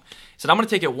 That's wrong. He said, I'm going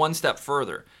to take it one step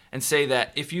further and say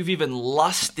that if you've even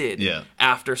lusted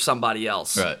after somebody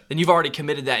else, then you've already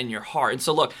committed that in your heart. And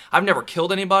so, look, I've never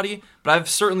killed anybody, but I've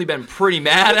certainly been pretty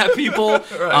mad at people.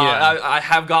 I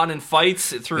have gotten in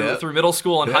fights through middle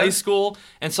school and high school.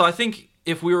 And so I think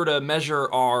if we were to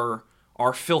measure our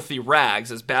filthy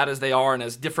rags, as bad as they are and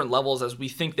as different levels as we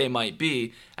think they might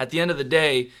be, at the end of the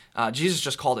day, Jesus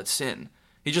just called it sin.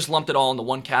 He just lumped it all into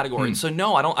one category. And so,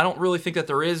 no, I don't really think that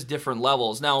there is different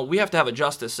levels. Now, we have to have a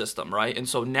justice system, right? And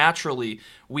so, naturally,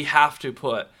 we have to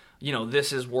put,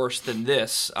 this is worse than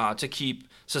this to keep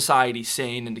society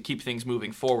sane and to keep things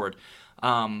moving forward.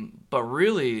 But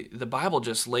really, the Bible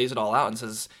just lays it all out and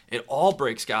says it all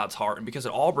breaks God's heart. And because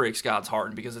it all breaks God's heart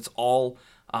and because it's all,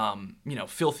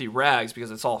 filthy rags, because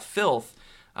it's all filth,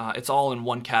 it's all in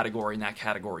one category, and that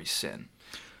category is sin.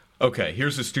 Okay,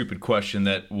 here's a stupid question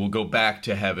that we'll go back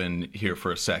to heaven here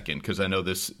for a second, because I know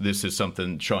this is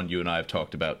something, Sean, you and I have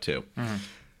talked about too. Mm-hmm.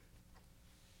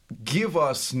 Give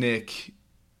us, Nick,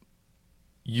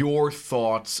 your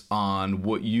thoughts on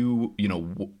what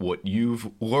what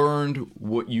you've learned,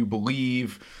 what you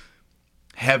believe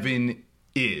heaven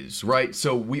is, right?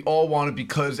 So we all want to,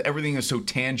 because everything is so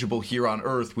tangible here on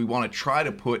earth, we want to try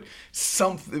to put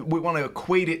something, we want to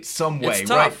equate it some way,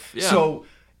 it's right? Tough. Yeah. So,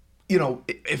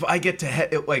 if I get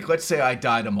to let's say I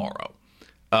die tomorrow,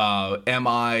 am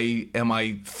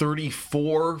I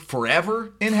 34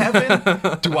 forever in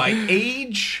heaven? Do I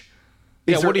age?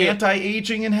 Is there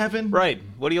anti-aging in heaven? Right.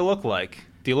 What do you look like?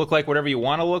 Do you look like whatever you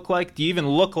want to look like? Do you even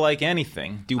look like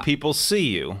anything? Do people see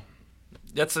you?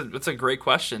 That's a great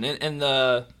question, and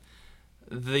the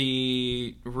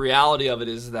reality of it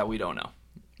is that we don't know.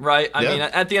 Right? I mean,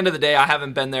 at the end of the day, I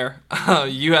haven't been there.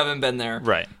 You haven't been there.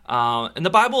 Right. And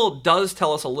the Bible does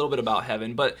tell us a little bit about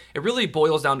heaven, but it really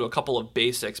boils down to a couple of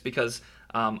basics because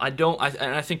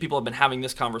I think people have been having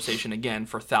this conversation again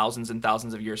for thousands and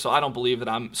thousands of years, so I don't believe that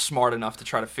I'm smart enough to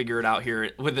try to figure it out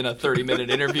here within a 30-minute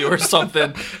interview or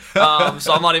something. So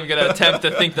I'm not even going to attempt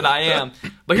to think that I am.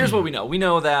 But here's what we know. We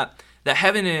know that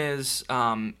heaven is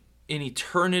in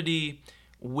eternity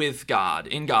with God,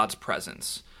 in God's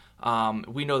presence.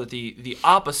 We know that the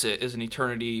opposite is an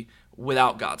eternity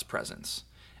without God's presence.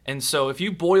 And so if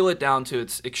you boil it down to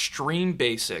its extreme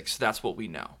basics, that's what we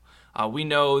know. We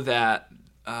know that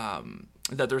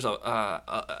there's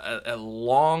a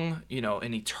long,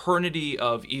 an eternity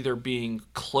of either being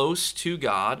close to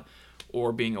God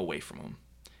or being away from Him.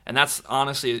 And that's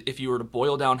honestly, if you were to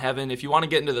boil down heaven, if you want to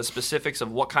get into the specifics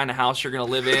of what kind of house you're going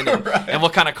to live in and, and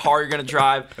what kind of car you're going to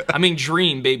drive, I mean,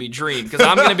 dream, baby, dream. Because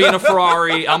I'm going to be in a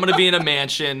Ferrari, I'm going to be in a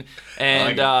mansion,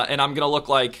 and I'm going to look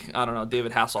like, I don't know,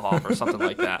 David Hasselhoff or something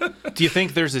like that. Do you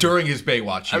think there's a... During his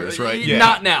Baywatch years, right? Yeah.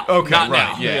 Not now. Okay, not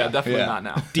right. now. Yeah, definitely not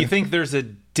now. Do you think there's a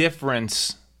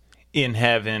difference in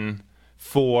heaven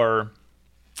for,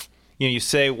 you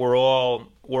say we're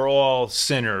all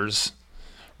sinners,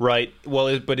 right?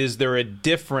 Well, but is there a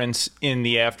difference in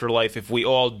the afterlife if we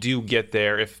all do get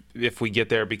there, if we get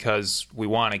there because we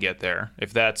want to get there,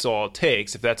 if that's all it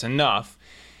takes, if that's enough,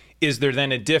 is there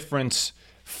then a difference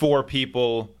for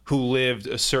people who lived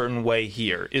a certain way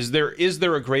here? Is there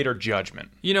a greater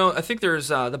judgment? I think there's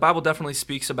the Bible definitely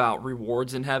speaks about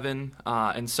rewards in heaven,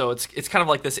 and so it's kind of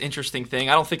like this interesting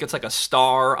thing. I don't think it's like a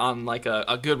star on like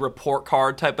a good report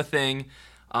card type of thing,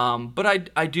 but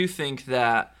I do think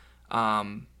that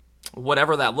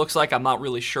whatever that looks like, I'm not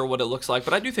really sure what it looks like,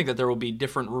 but I do think that there will be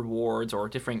different rewards or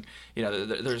different,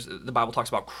 there's the Bible talks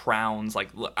about crowns. Like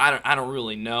I don't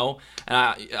really know,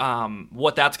 and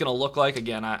what that's going to look like.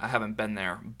 Again, I haven't been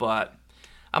there, but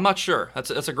I'm not sure.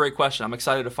 That's a great question. I'm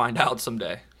excited to find out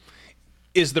someday.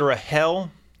 Is there a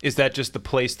hell? Is that just the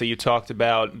place that you talked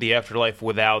about, the afterlife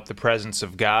without the presence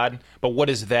of God? But what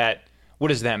does that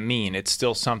mean? It's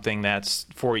still something that's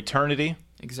for eternity?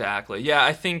 Exactly. Yeah,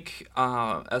 I think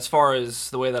as far as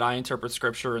the way that I interpret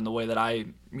Scripture and the way that I,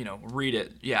 read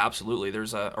it, yeah, absolutely.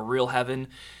 There's a real heaven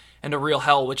and a real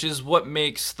hell, which is what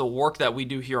makes the work that we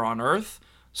do here on earth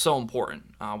so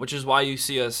important, which is why you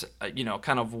see us,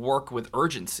 kind of work with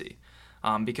urgency.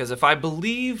 Because if I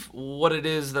believe what it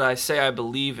is that I say I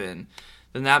believe in,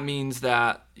 then that means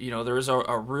that, there is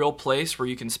a real place where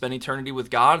you can spend eternity with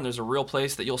God, and there's a real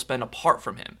place that you'll spend apart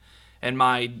from Him. And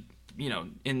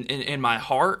in my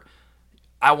heart,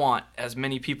 I want as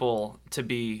many people to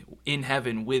be in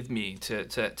heaven with me,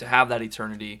 to have that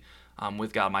eternity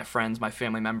with God, my friends, my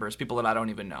family members, people that I don't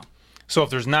even know. So if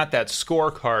there's not that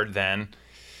scorecard, then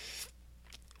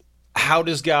how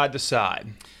does God decide?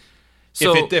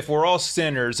 So, if we're all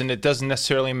sinners and it doesn't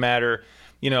necessarily matter,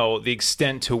 the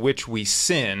extent to which we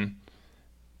sin,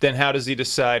 then how does He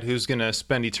decide who's going to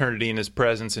spend eternity in His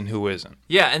presence and who isn't?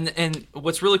 Yeah, and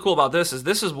what's really cool about this is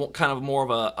kind of more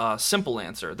of a simple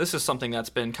answer. This is something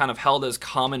that's been kind of held as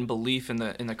common belief in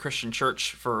the Christian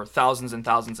church for thousands and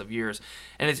thousands of years,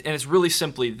 and it's really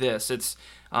simply this. It's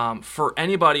for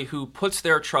anybody who puts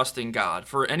their trust in God,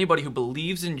 for anybody who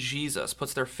believes in Jesus,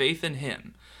 puts their faith in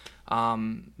Him,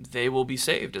 they will be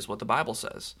saved, is what the Bible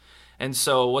says. And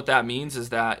so what that means is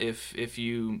that if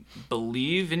you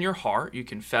believe in your heart, you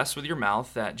confess with your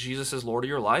mouth that Jesus is Lord of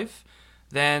your life,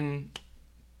 then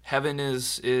heaven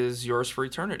is yours for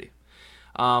eternity.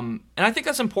 And I think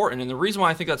that's important. And the reason why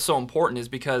I think that's so important is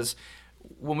because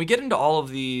when we get into all of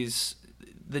these,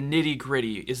 the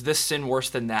nitty-gritty, is this sin worse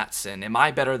than that sin? Am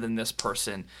I better than this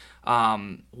person?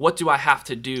 What do I have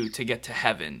to do to get to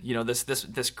heaven?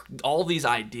 This all these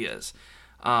ideas.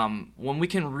 When we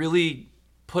can really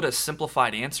put a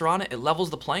simplified answer on it, it levels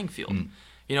the playing field.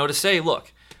 To say,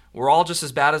 look, we're all just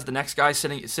as bad as the next guy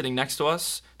sitting next to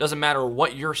us. Doesn't matter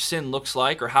what your sin looks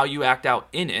like or how you act out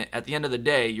in it. At the end of the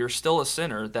day, you're still a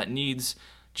sinner that needs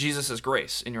Jesus'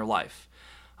 grace in your life.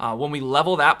 When we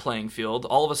level that playing field,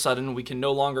 all of a sudden we can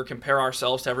no longer compare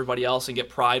ourselves to everybody else and get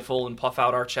prideful and puff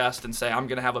out our chest and say, I'm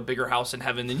going to have a bigger house in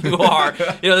heaven than you are.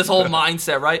 This whole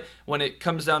mindset, right? When it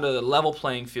comes down to the level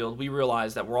playing field, we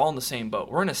realize that we're all in the same boat.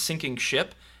 We're in a sinking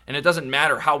ship, and it doesn't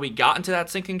matter how we got into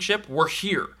that sinking ship. We're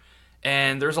here.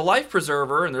 And there's a life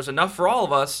preserver, and there's enough for all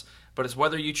of us, but it's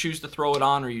whether you choose to throw it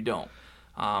on or you don't.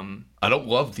 I don't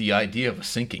love the idea of a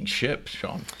sinking ship,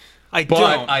 Sean.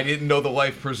 But I didn't know the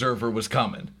life preserver was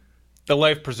coming. The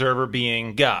life preserver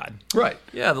being God. Right.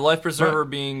 Yeah, the life preserver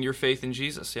being your faith in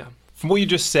Jesus, yeah. From what you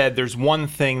just said, there's one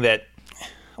thing that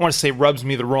I want to say rubs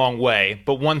me the wrong way,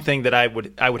 but one thing that I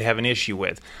would have an issue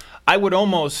with. I would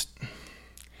almost...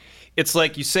 It's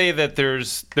like you say that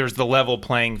there's the level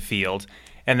playing field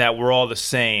and that we're all the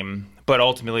same, but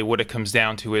ultimately what it comes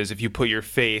down to is if you put your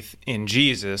faith in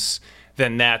Jesus,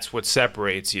 then that's what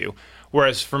separates you.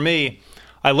 Whereas for me,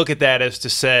 I look at that as to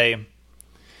say,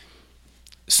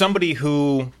 somebody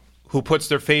who puts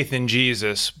their faith in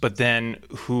Jesus, but then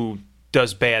who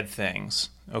does bad things,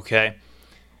 okay,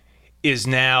 is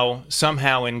now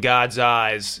somehow in God's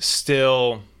eyes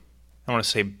still, I don't want to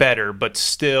say better, but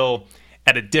still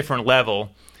at a different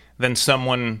level than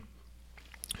someone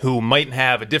who might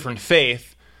have a different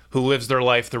faith, who lives their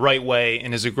life the right way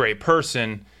and is a great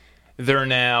person. They're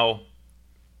now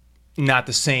not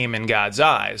the same in God's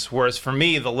eyes. Whereas for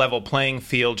me, the level playing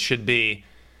field should be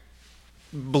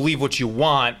believe what you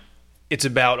want. It's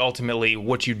about ultimately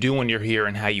what you do when you're here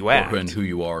and how you act. And who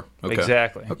you are. Okay.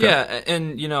 Exactly. Okay. Yeah,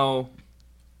 and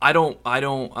I don't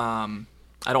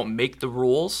make the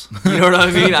rules. You know what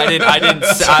I mean?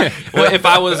 If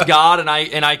I was God and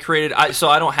I created, so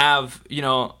I don't have,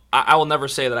 I will never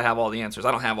say that I have all the answers.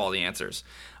 I don't have all the answers.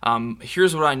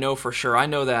 Here's what I know for sure. I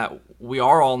know that we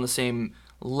are all in the same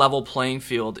level playing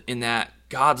field in that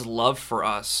God's love for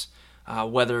us,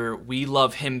 whether we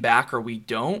love him back or we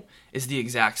don't, is the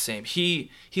exact same. He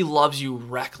loves you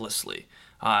recklessly.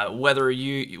 Whether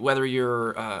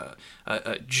you're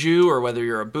a Jew or whether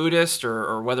you're a Buddhist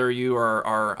or whether you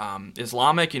are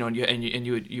Islamic, and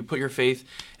you put your faith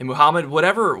in Muhammad,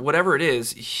 whatever it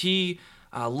is, he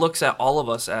looks at all of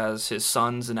us as his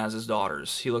sons and as his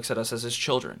daughters. He looks at us as his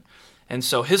children, and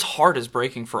so his heart is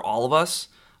breaking for all of us.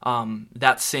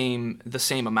 The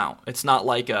same amount. It's not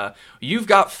like you've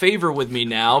got favor with me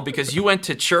now because you went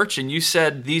to church and you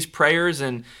said these prayers,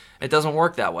 and it doesn't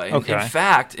work that way. Okay.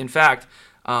 In fact,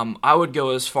 I would go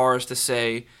as far as to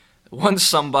say, once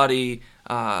somebody,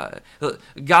 God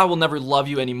will never love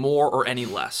you any more or any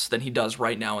less than he does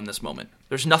right now in this moment.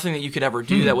 There's nothing that you could ever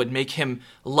do that would make him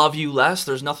love you less.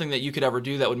 There's nothing that you could ever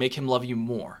do that would make him love you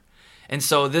more. And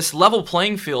so this level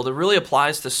playing field, it really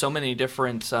applies to so many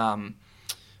different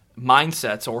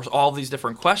mindsets or all these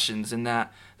different questions, in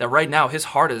that right now his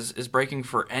heart is breaking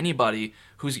for anybody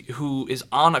who is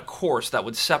on a course that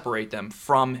would separate them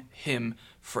from him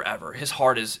forever. His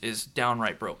heart is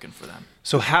downright broken for them.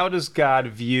 So how does God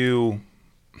view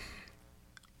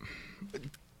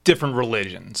different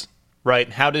religions, right?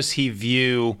 How does he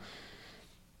view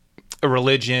a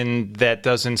religion that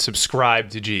doesn't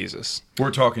subscribe to Jesus? We're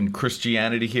talking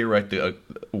Christianity here, right?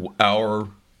 Our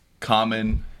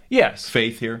common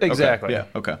faith here? Exactly. Okay.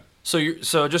 Yeah, okay.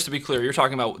 So just to be clear, you're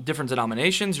talking about different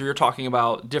denominations, or you're talking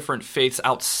about different faiths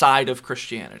outside of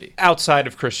Christianity? Outside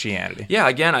of Christianity. Yeah,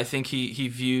 again, I think he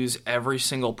views every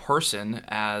single person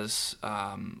as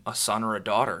a son or a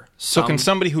daughter. So can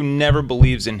somebody who never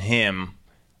believes in him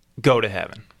go to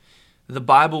heaven? The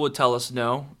Bible would tell us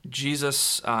no.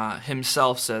 Jesus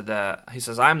himself said that. He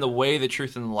says, "I am the way, the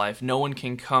truth, and the life. No one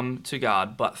can come to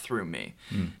God but through me."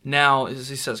 Now, as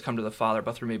he says, come to the Father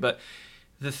but through me. But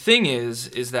the thing is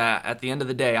that at the end of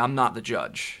the day, I'm not the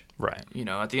judge. Right.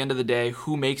 At the end of the day,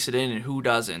 who makes it in and who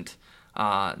doesn't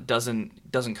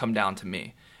come down to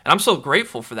me. And I'm so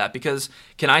grateful for that, because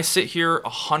can I sit here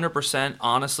 100%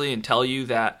 honestly and tell you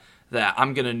that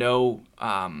I'm going to know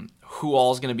who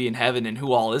all is going to be in heaven and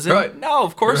who all isn't? Right. No,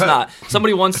 of course not.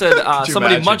 Somebody once said,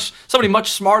 somebody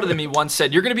much smarter than me once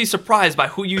said, you're going to be surprised by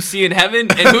who you see in heaven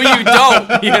and who you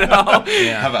don't.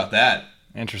 Yeah. How about that?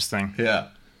 Interesting. Yeah.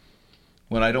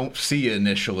 When I don't see you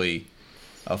initially,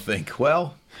 I'll think,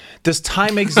 well, does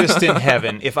time exist in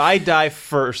heaven? If I die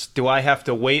first, do I have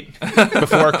to wait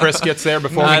before Chris gets there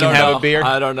before we can have a beer?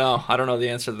 I don't know. I don't know the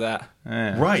answer to that.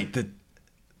 Right.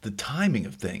 The timing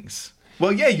of things.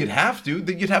 Well, yeah, you'd have to.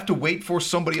 You'd have to wait for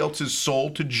somebody else's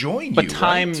soul to join but you.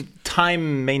 But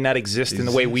time may not exist in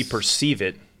the way we perceive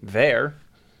it there,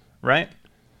 right?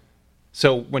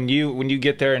 So when you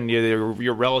get there and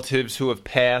your relatives who have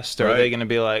passed, are they going to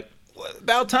be like,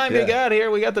 about time you got here,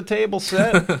 we got the table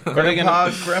set? Grandpa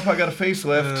got a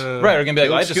facelift. Right, are going to be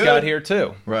like, I just got here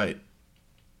too. Right.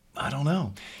 I don't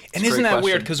know. And isn't that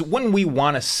weird? Because when we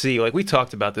want to see, like we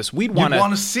talked about this, we'd want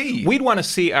to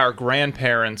see our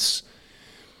grandparents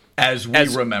as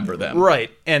we remember them. Right.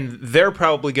 And they're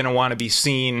probably going to want to be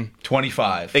seen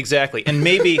 25. Exactly. And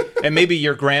maybe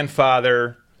your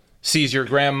grandfather sees your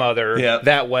grandmother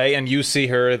that way, and you see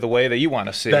her the way that you want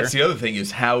to see her. That's the other thing,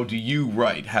 is how do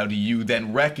you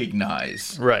then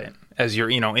recognize? Right. As you're,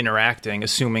 interacting,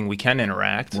 assuming we can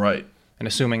interact. Right. And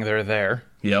assuming they're there.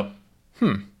 Yep.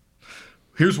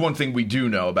 Here's one thing we do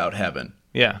know about heaven.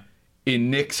 Yeah.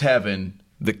 In Nick's heaven,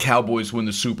 the Cowboys win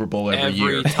the Super Bowl every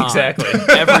year. Time. Exactly.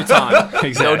 Every time.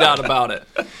 Exactly. No doubt about it.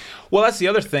 Well, that's the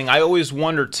other thing. I always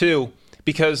wonder, too,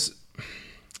 because,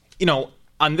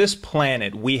 on this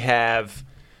planet, we have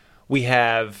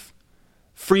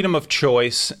freedom of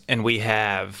choice, and we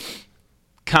have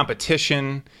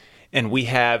competition, and we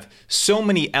have so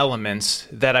many elements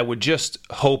that I would just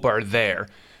hope are there.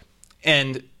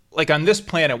 And like on this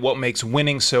planet, what makes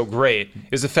winning so great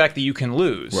is the fact that you can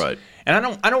lose. Right.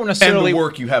 And I don't necessarily, and the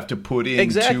work you have to put in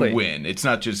to win. It's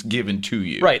not just given to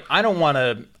you. Right.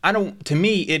 To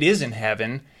me, it isn't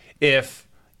heaven if.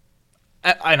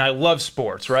 And I love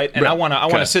sports, right? And I want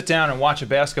to sit down and watch a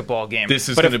basketball game. This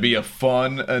is going to be a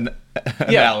fun analogy.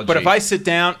 Yeah, but if I sit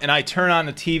down and I turn on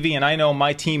the TV and I know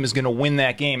my team is going to win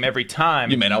that game every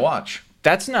time, you may not watch.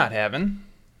 That's not heaven.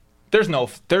 There's no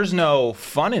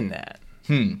fun in that.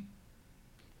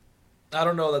 I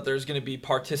don't know that there's going to be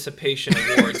participation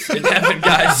awards in heaven,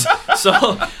 guys. So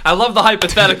I love the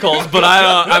hypotheticals, but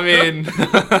I mean...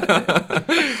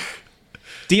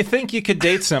 Do you think you could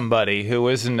date somebody who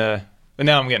isn't a...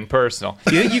 Now I'm getting personal.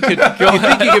 Do you think you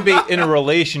could be in a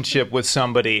relationship with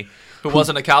somebody... Who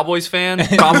wasn't a Cowboys fan?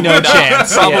 Probably no not.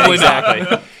 chance. Probably exactly.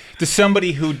 not. To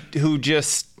somebody who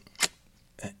just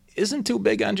isn't too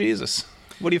big on Jesus.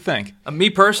 What do you think? Me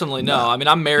personally, no. I mean,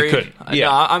 I'm married. You could. Yeah.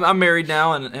 No, I'm married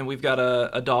now, and we've got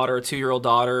a daughter, a 2-year-old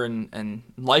daughter, and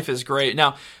life is great.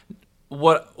 Now,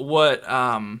 what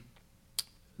the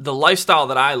lifestyle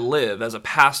that I live as a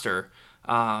pastor,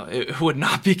 it would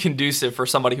not be conducive for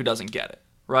somebody who doesn't get it,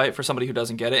 right? For somebody who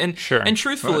doesn't get it. And, sure. And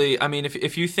truthfully, right. I mean,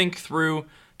 if you think through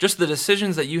just the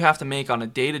decisions that you have to make on a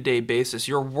day-to-day basis,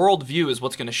 your worldview is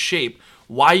what's going to shape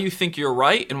why you think you're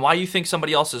right and why you think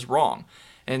somebody else is wrong.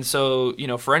 And so,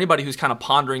 for anybody who's kind of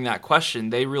pondering that question,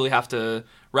 they really have to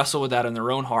wrestle with that in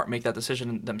their own heart, make that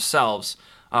decision themselves.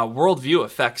 Worldview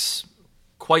affects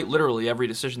quite literally every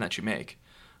decision that you make.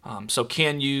 So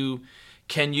can you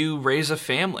raise a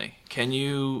family?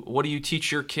 What do you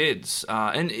teach your kids?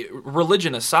 And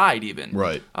religion aside even,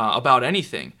 right. About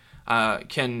anything.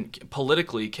 Can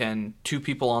two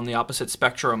people on the opposite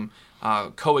spectrum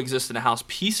coexist in a house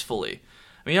peacefully?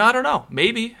 I mean, I don't know,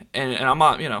 maybe, and I'm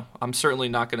not, I'm certainly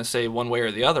not going to say one way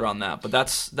or the other on that, but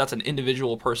that's an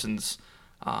individual person's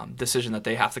decision that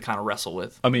they have to kind of wrestle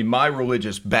with. I mean, my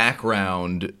religious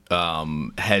background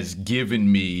has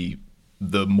given me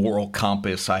the moral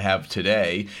compass I have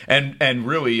today, and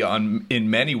really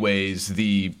in many ways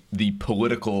the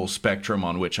political spectrum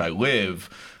on which I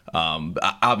live.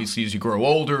 Obviously, as you grow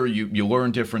older, you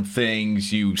learn different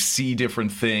things, you see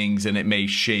different things, and it may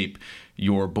shape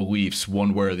your beliefs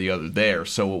one way or the other there.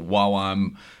 So while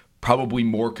I'm probably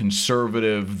more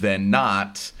conservative than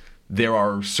not, there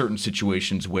are certain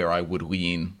situations where I would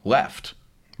lean left.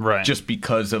 Right. Just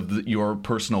because of your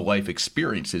personal life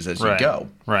experiences as you go.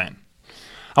 Right.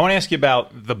 I want to ask you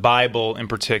about the Bible in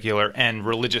particular and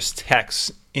religious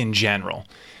texts in general.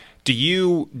 Do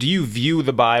you view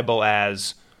the Bible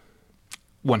as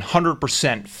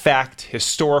 100% fact,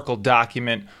 historical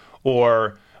document,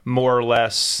 or more or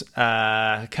less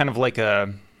kind of like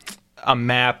a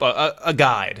map, a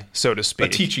guide, so to speak? A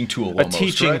teaching tool almost, A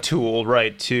teaching tool,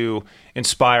 right, to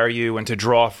inspire you and to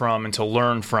draw from and to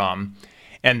learn from.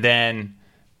 And then,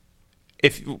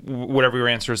 if whatever your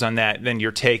answer is on that, then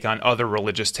your take on other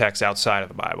religious texts outside of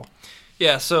the Bible.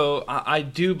 Yeah, so I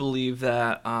do believe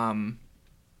that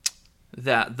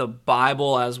that the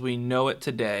Bible as we know it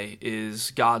today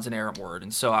is God's inerrant word.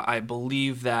 And so I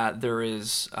believe that there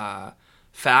is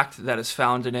fact that is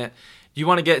found in it. You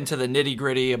want to get into the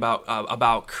nitty-gritty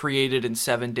about created in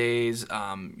 7 days.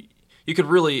 You could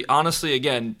really, honestly,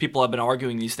 again, people have been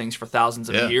arguing these things for thousands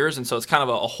of years, and so it's kind of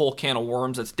a whole can of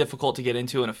worms that's difficult to get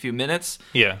into in a few minutes.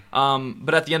 Yeah.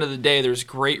 But at the end of the day, there's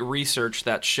great research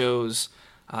that shows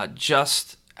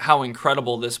just how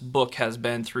incredible this book has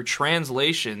been through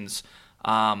translations.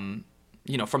 From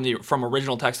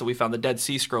original text that we found, the Dead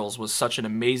Sea Scrolls was such an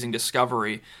amazing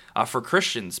discovery for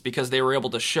Christians because they were able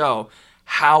to show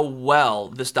how well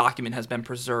this document has been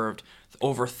preserved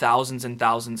over thousands and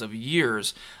thousands of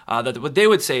years. That what they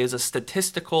would say is a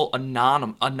statistical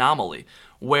anomaly,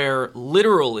 where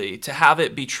literally to have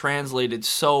it be translated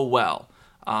so well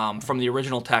from the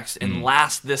original text and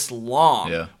last this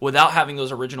long without having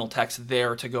those original texts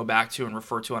there to go back to and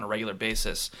refer to on a regular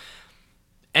basis.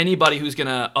 Anybody who's going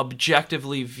to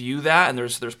objectively view that, and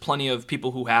there's plenty of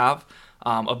people who have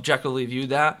objectively viewed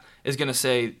that, is going to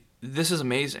say this is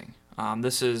amazing.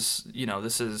 This is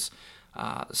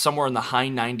somewhere in the high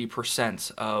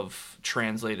 90% of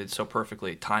translated so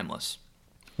perfectly, timeless.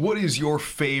 What is your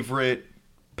favorite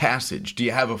passage? Do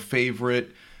you have a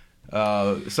favorite,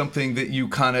 something that you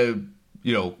kind of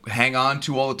hang on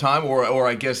to all the time, or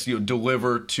I guess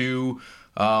deliver to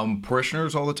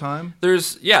parishioners all the time?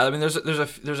 There's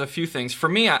a few things. For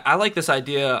me, I like this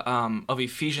idea of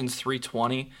Ephesians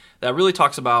 3:20 that really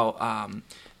talks about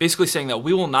basically saying that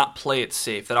we will not play it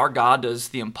safe, that our God does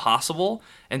the impossible.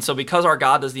 And so because our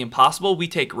God does the impossible, we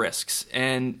take risks.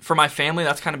 And for my family,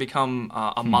 that's kind of become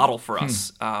a model for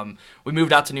us. We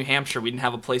moved out to New Hampshire. We didn't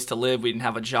have a place to live. We didn't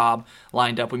have a job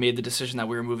lined up. We made the decision that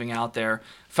we were moving out there.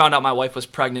 Found out my wife was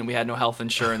pregnant. We had no health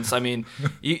insurance. I mean,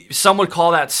 some would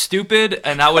call that stupid,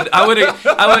 and I would,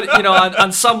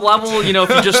 on some level, if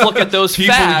you just look at those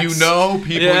facts, you've spoken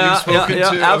to,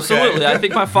 absolutely. Okay. I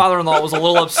think my father-in-law was a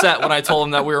little upset when I told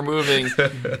him that we were moving.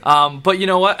 But you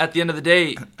know what? At the end of the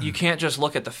day, you can't just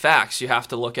look at the facts. You have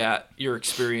to look at your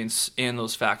experience and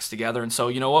those facts together. And so,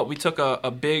 you know what? We took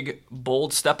a big,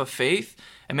 bold step of faith.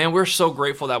 And man, we're so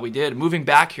grateful that we did. Moving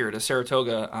back here to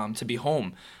Saratoga to be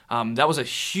home, that was a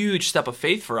huge step of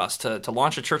faith for us to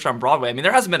launch a church on Broadway. I mean,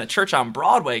 there hasn't been a church on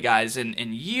Broadway, guys, in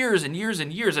years and years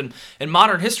and years. And in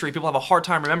modern history, people have a hard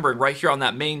time remembering right here on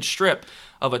that main strip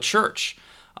of a church.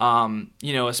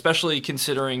 Especially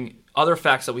considering other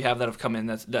facts that we have that have come in,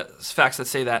 that's facts that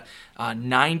say that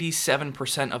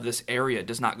 97% of this area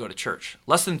does not go to church.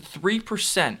 Less than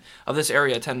 3% of this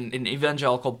area attend an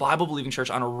evangelical, Bible-believing church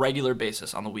on a regular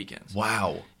basis on the weekends.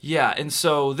 Wow. Yeah, and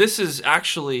so this is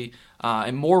actually,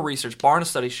 and more research, Barna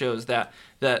study shows that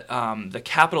the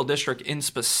Capital District in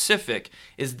specific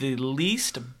is the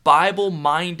least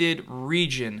Bible-minded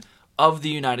region of the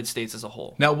United States as a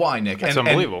whole. Now, why, Nick? That's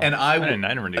unbelievable. And I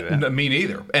never knew that. Me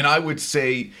neither. And I would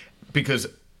say, because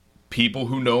people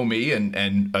who know me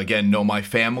and again know my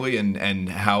family and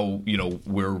how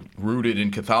we're rooted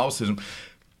in Catholicism,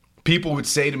 people would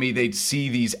say to me they'd see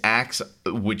these acts,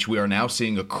 which we are now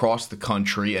seeing across the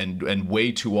country and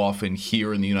way too often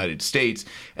here in the United States,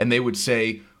 and they would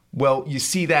say, well, you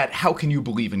see that, how can you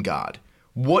believe in God?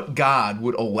 What God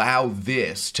would allow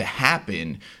this to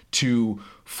happen to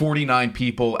 49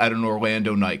 people at an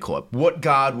Orlando nightclub? What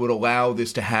God would allow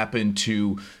this to happen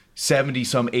to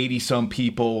 70-some, 80-some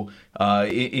people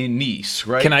in Nice,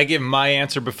 right? Can I give my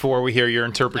answer before we hear your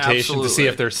interpretation? Absolutely. To see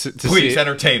if there's... Please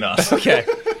entertain us. Okay.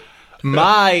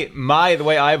 The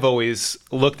way I've always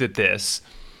looked at this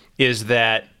is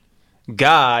that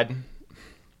God...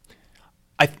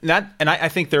 I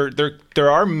think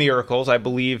there are miracles. I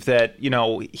believe that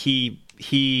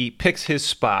he picks his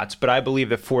spots, but I believe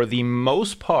that for the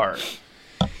most part,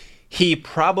 he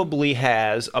probably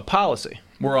has a policy.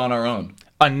 We're on our own.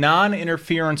 A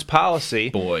non-interference policy.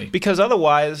 Boy. Because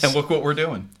otherwise... And look what we're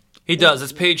doing. He does.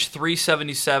 It's page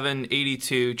 377,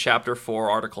 82, chapter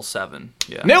 4, article 7.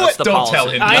 Yeah, Knew that's it! the Don't policy. tell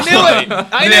him. I knew it!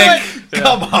 I knew it!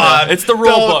 Come on. It's the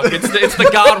rule book. It's the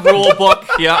God rule book.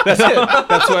 Yeah. That's it.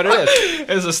 That's what it is.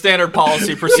 It's a standard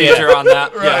policy procedure on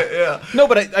that. Right, Yeah. yeah. No,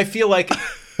 but I feel like,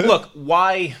 look,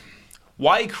 why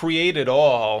create it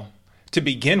all to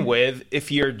begin with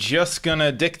if you're just going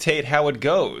to dictate how it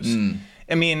goes?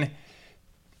 I mean,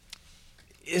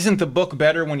 isn't the book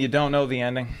better when you don't know the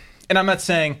ending? And I'm not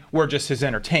saying we're just his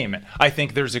entertainment. I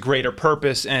think there's a greater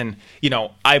purpose, and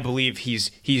I believe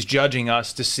he's judging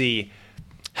us to see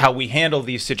how we handle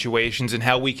these situations and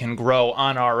how we can grow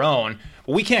on our own.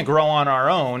 But we can't grow on our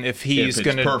own if he's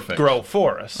going to grow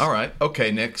for us. All right. Okay,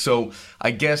 Nick. So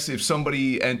I guess if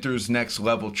somebody enters Next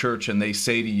Level Church and they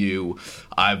say to you,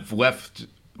 I've left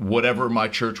whatever my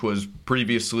church was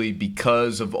previously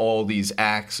because of all these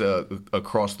acts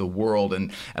across the world,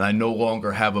 and I no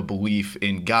longer have a belief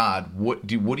in God, what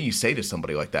do you say to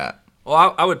somebody like that?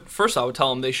 Well, I would tell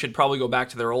them they should probably go back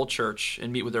to their old church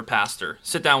and meet with their pastor,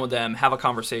 sit down with them, have a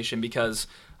conversation, because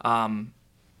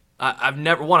I've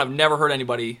never heard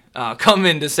anybody come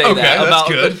in to say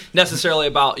that necessarily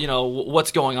about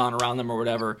what's going on around them or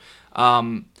whatever.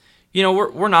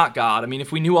 We're not God. I mean,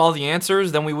 if we knew all the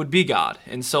answers, then we would be God.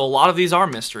 And so a lot of these are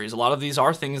mysteries. A lot of these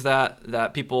are things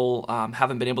that people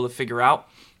haven't been able to figure out.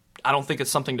 I don't think it's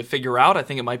something to figure out. I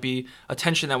think it might be a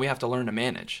tension that we have to learn to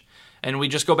manage. And we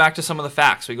just go back to some of the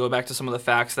facts. We go back to some of the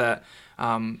facts that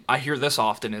I hear this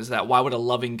often, is that why would a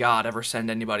loving God ever send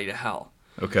anybody to hell?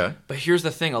 Okay. But here's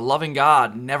the thing. A loving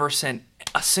God never sent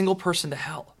a single person to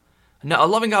hell. No, a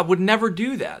loving God would never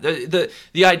do that.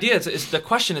 The idea is the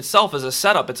question itself is a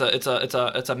setup. It's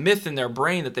a myth in their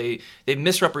brain that they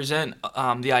misrepresent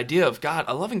the idea of God.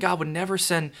 A loving God would never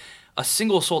send a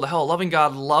single soul to hell. A loving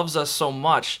God loves us so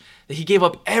much that he gave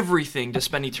up everything to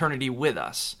spend eternity with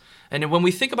us. And when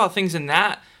we think about things in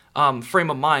that frame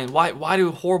of mind, why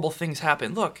do horrible things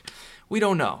happen? Look, we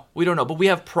don't know. But we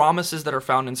have promises that are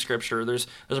found in Scripture. There's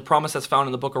a promise that's found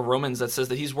in the book of Romans that says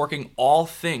that he's working all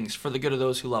things for the good of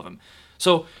those who love him.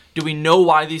 So do we know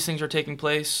why these things are taking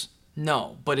place?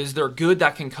 No. But is there good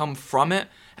that can come from it?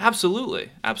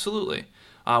 Absolutely. Absolutely.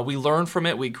 We learn from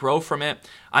it. We grow from it.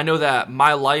 I know that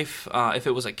my life, if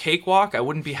it was a cakewalk, I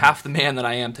wouldn't be half the man that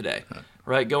I am today.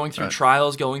 Right? Going through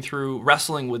trials, going through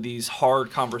wrestling with these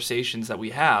hard conversations that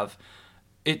we have,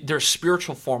 there's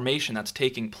spiritual formation that's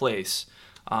taking place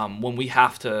when we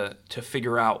have to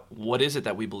figure out what is it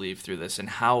that we believe through this, and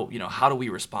how do we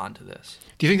respond to this.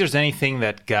 Do you think there's anything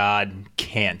that God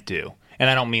can't do? And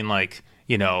I don't mean like,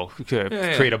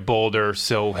 create a boulder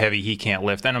so heavy he can't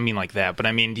lift. I don't mean like that. But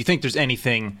I mean, do you think there's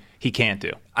anything he can't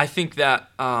do? I think that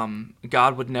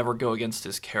God would never go against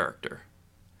his character.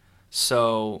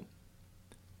 So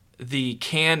the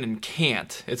can and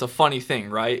can't, it's a funny thing,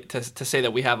 right? To say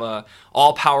that we have a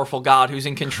all-powerful God who's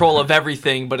in control of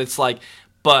everything, but it's like,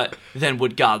 But then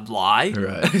would God lie?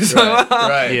 Right.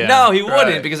 Right. Yeah. No, he wouldn't,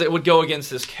 Right. because it would go against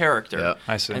his character. Yeah.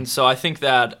 I see. And so I think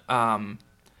that,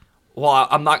 well,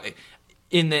 I'm not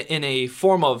in a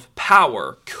form of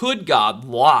power. Could God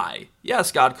lie?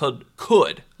 Yes, God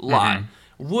could lie.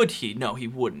 Would he? No, he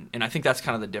wouldn't. And I think that's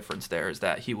kind of the difference there, is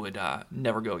that he would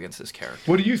never go against his character.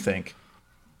 What do you think?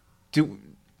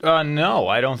 No,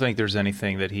 I don't think there's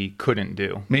anything that he couldn't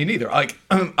do. Me neither. Like,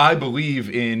 I believe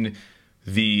in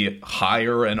the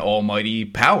higher and almighty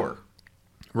power.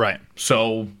 Right.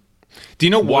 So, Do you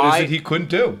know what why? is it he couldn't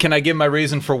do? Can I give my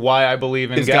reason for why I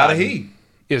believe in Is God? God a he?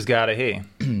 Is God a he?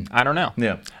 I don't know.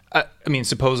 Yeah. I mean,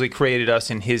 supposedly created us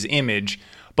in his image,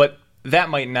 but that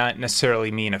might not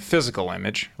necessarily mean a physical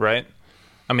image, right?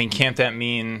 I mean, can't that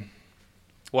mean...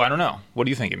 Well, I don't know. What do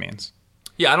you think it means?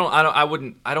 Yeah,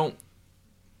 I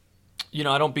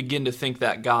don't begin to think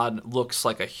that God looks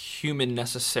like a human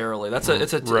necessarily. That's a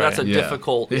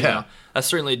difficult, that's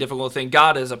certainly a difficult thing.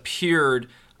 God has appeared,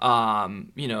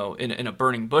 in a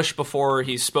burning bush before.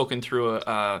 He's spoken through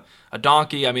a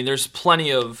donkey. I mean, there's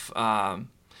plenty of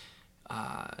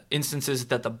instances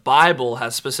that the Bible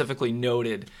has specifically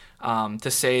noted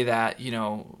to say that,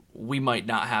 we might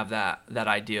not have that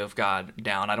idea of God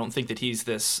down. I don't think that he's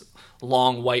this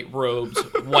long white robed,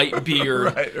 white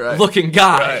beard looking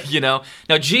guy, Now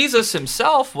Jesus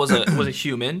himself was a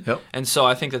human, and so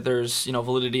I think that there's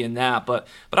validity in that. But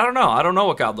I don't know. I don't know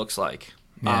what God looks like.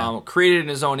 Yeah. Created in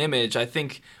his own image. I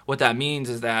think what that means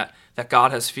is that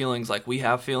God has feelings like we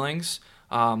have feelings.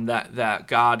 That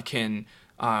God can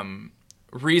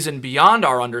reason beyond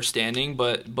our understanding,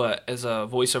 but as a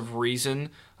voice of reason,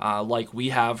 like we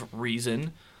have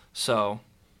reason. So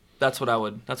that's what I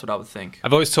would think.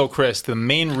 I've always told Chris the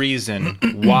main reason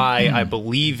why I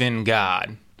believe in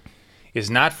God is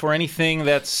not for anything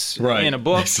that's in a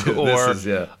book because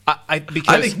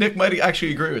I think Nick might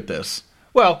actually agree with this.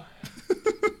 Well,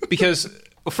 because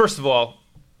first of all,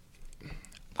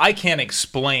 I can't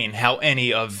explain how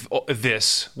any of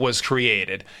this was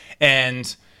created,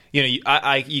 and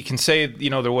you can say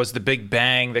there was the Big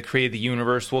Bang that created the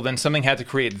universe. Well, then something had to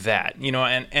create that,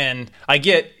 and I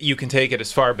get you can take it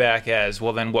as far back as,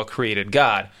 well, then what created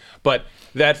God? But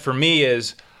that for me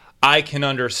is, I can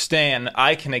understand,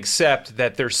 I can accept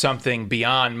that there's something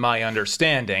beyond my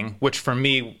understanding, which for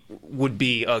me would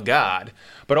be a God.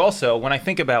 But also, when I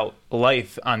think about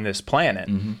life on this planet,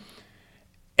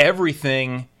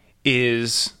 everything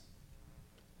is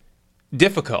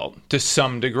difficult to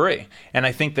some degree. And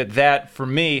I think that for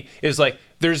me is like,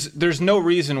 there's no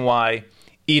reason why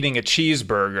eating a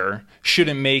cheeseburger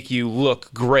shouldn't make you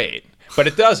look great. But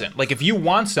it doesn't. Like, if you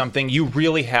want something, you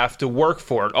really have to work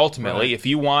for it, ultimately. Right. If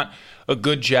you want a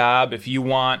good job, if you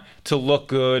want to look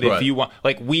good, if you want...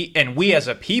 we as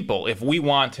a people, if we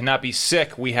want to not be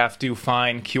sick, we have to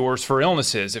find cures for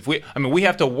illnesses. We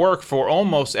have to work for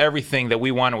almost everything that we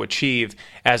want to achieve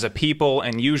as a people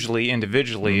and usually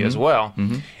individually as well.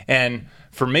 And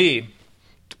for me,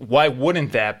 why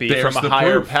wouldn't that be from a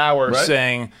higher power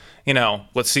saying,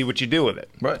 let's see what you do with it?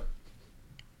 Right.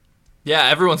 Yeah,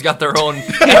 everyone's got their own.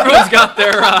 Everyone's got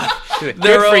their Good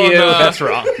for own. You. That's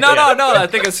wrong. No. I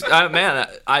think it's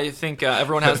I think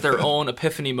everyone has their own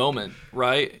epiphany moment,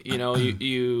 right?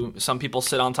 You. Some people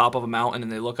sit on top of a mountain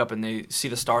and they look up and they see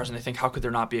the stars and they think, how could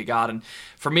there not be a God? And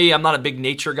for me, I'm not a big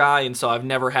nature guy, and so I've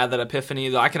never had that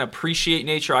epiphany. I can appreciate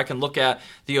nature. I can look at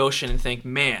the ocean and think,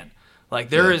 man. Like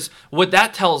there is what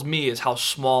that tells me is how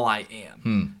small I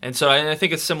am, and so I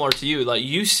think it's similar to you. Like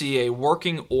you see a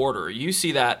working order, you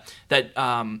see that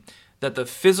the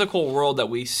physical world that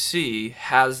we see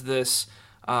has this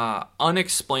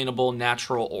unexplainable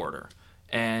natural order,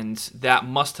 and that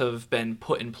must have been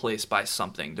put in place by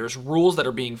something. There's rules that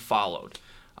are being followed.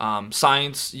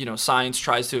 Science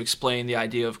tries to explain the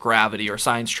idea of gravity, or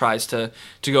science tries to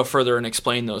go further and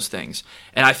explain those things.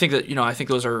 And I think that I think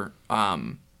those are.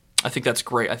 I think that's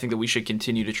great. I think that we should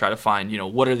continue to try to find,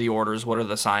 what are the orders, what are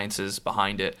the sciences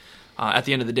behind it. At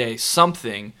the end of the day,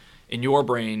 something in your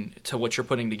brain to what you're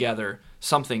putting together,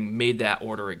 something made that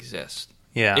order exist.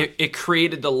 Yeah. It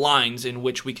created the lines in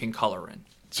which we can color in.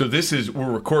 So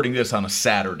we're recording this on a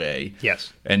Saturday.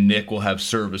 Yes. And Nick will have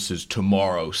services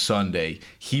tomorrow, Sunday.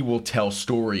 He will tell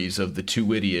stories of the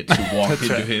two idiots who walked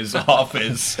into his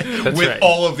office with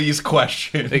all of these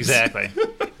questions. Exactly.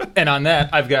 And on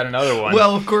that, I've got another one.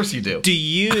 Well, of course you do. Do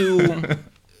you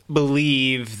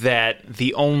believe that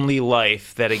the only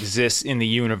life that exists in the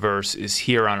universe is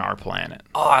here on our planet?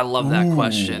 Oh, I love that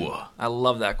question. I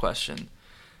love that question.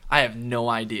 I have no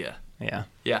idea.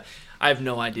 Yeah, I have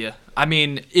no idea. I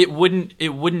mean, it wouldn't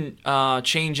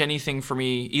change anything for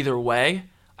me either way.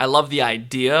 I love the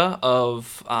idea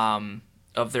of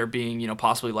there being,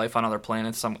 possibly life on other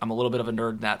planets. I'm a little bit of a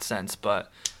nerd in that sense,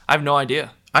 but I have no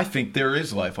idea. I think there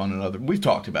is life on another. We've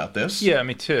talked about this. Yeah,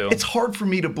 me too. It's hard for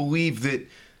me to believe that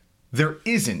there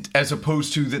isn't, as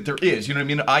opposed to that there is. You know what I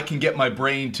mean? I can get my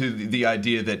brain to the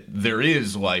idea that there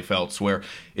is life elsewhere.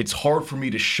 It's hard for me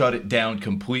to shut it down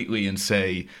completely and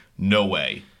say, no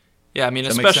way. Yeah, I mean,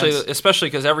 especially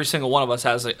because every single one of us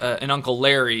has an Uncle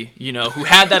Larry, who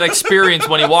had that experience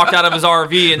when he walked out of his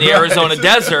RV in the Arizona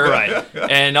desert, right?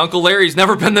 And Uncle Larry's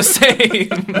never been the same.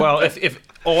 Well, if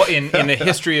in the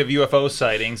history of UFO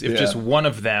sightings, if just one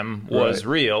of them was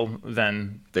real,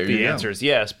 then the answer is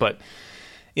yes. But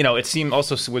it would seem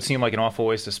like an awful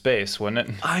waste of space, wouldn't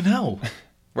it? I know,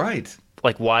 right?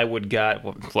 Like, why would God?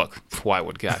 Well, look, why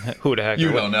would God? Who the heck?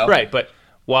 You don't know, right? But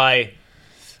why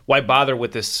bother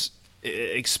with this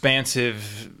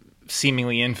expansive,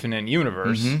 seemingly infinite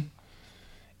universe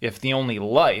if the only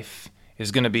life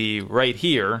is going to be right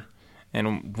here,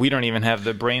 and we don't even have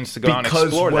the brains to go and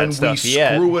explore that stuff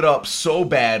yet? Because when we screw it up so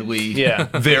badly,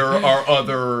 there are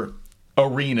other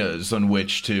arenas on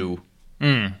which to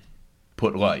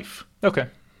put life. Okay.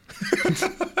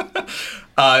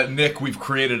 Nick, we've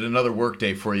created another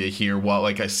workday for you here. Well,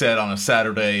 like I said, on a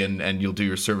Saturday, and you'll do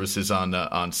your services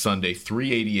on Sunday,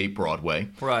 388 Broadway.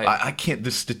 Right. I can't. The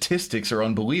statistics are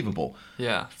unbelievable.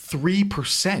 Yeah.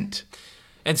 3%.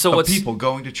 And so of people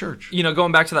going to church.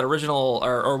 Going back to that original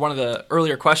or one of the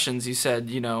earlier questions, you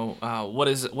said, what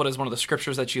is one of the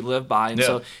scriptures that you live by? And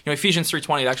so, Ephesians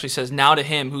 3:20, it actually says, now to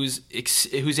him who's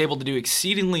able to do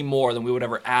exceedingly more than we would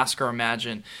ever ask or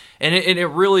imagine. And it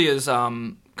really is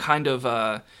kind of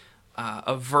a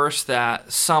verse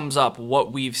that sums up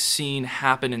what we've seen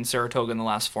happen in Saratoga in the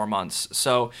last 4 months.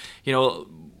 So,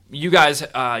 you guys,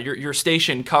 your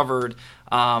station covered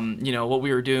what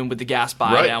we were doing with the gas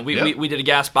buy down. We did a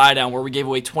gas buy down where we gave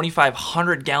away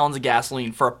 2,500 gallons of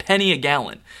gasoline for a penny a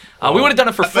gallon. We would have done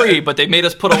it for free, but they made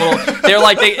us put a little. They're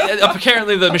like,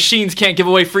 apparently the machines can't give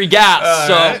away free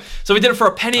gas, so we did it for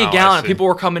a penny a gallon. People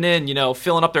were coming in,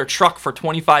 filling up their truck for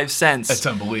 25 cents. That's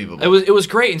unbelievable. It was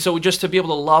great, and so just to be able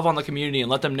to love on the community and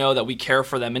let them know that we care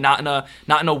for them, and not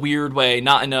in a weird way,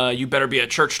 not in a you better be at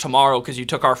church tomorrow because you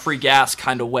took our free gas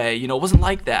kind of way. It wasn't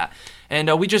like that.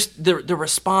 And we just, the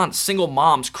response, single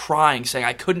moms crying, saying,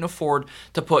 I couldn't afford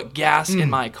to put gas in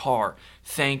my car.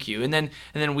 Thank you. And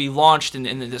then we launched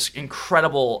in this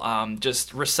incredible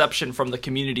just reception from the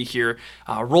community here,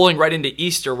 rolling right into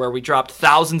Easter, where we dropped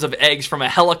thousands of eggs from a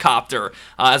helicopter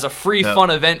as a free fun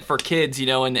event for kids,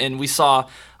 and we saw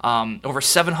over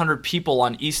 700 people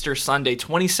on Easter Sunday.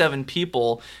 27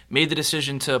 people made the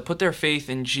decision to put their faith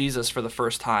in Jesus for the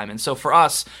first time. And so for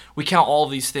us, we count all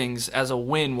of these things as a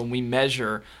win when we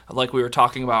measure, like we were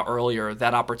talking about earlier,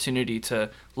 that opportunity to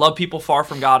love people far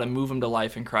from God and move them to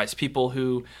life in Christ. People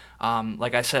who,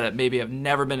 like I said, maybe have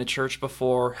never been to church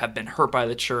before, have been hurt by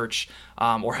the church,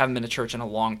 or haven't been to church in a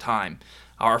long time,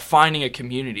 are finding a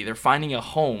community. They're finding a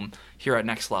home here at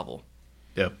Next Level.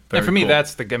 Yeah, and for me,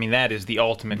 that is the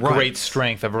ultimate great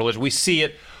strength of religion. We see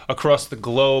it across the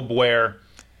globe, where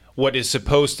what is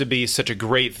supposed to be such a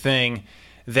great thing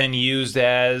then used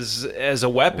as a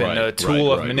weapon, a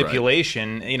tool of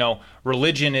manipulation.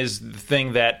 Religion is the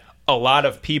thing that a lot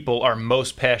of people are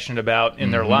most passionate about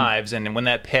in their lives, and when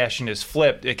that passion is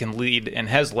flipped, it can lead and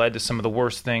has led to some of the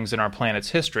worst things in our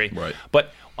planet's history. Right.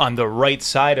 But on the right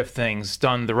side of things,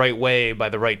 done the right way by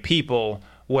the right people,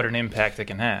 what an impact it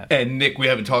can have. And Nick, we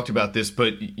haven't talked about this,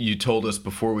 but you told us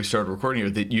before we started recording here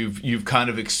that you've kind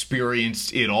of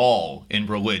experienced it all in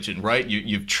religion, right?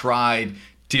 You've tried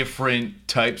different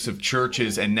types of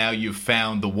churches, and now you've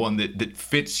found the one that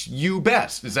fits you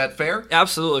best. Is that fair?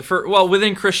 Absolutely.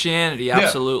 Within Christianity,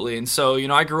 absolutely. Yeah. And so,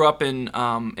 I grew up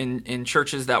in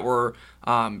churches that were,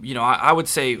 I would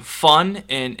say fun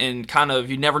and kind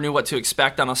of you never knew what to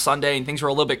expect on a Sunday, and things were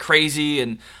a little bit crazy,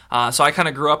 and so I kind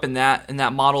of grew up in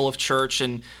that model of church,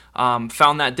 and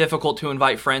found that difficult to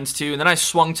invite friends to. And then I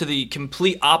swung to the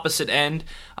complete opposite end,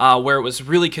 where it was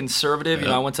really conservative.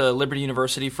 I went to Liberty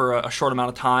University for a short amount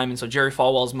of time, and so Jerry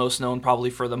Falwell is most known probably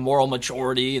for the moral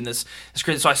majority and this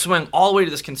crazy. So I swung all the way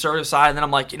to this conservative side, and then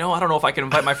I'm like, I don't know if I can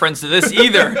invite my friends to this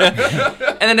either.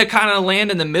 And then to kind of land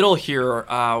in the middle here,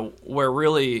 where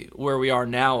we are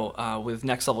now with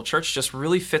Next Level Church, just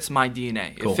really fits my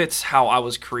DNA. Cool. It fits how I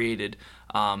was created.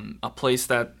 A place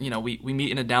that we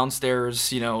meet in a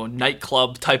downstairs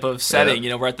nightclub type of setting.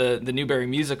 We're at the Newberry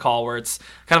Music Hall, where it's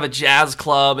kind of a jazz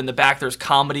club. In the back there's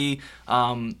comedy,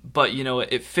 but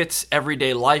it fits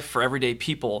everyday life for everyday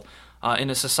people in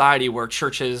a society where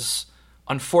churches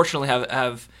unfortunately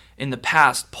have in the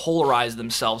past polarized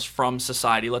themselves from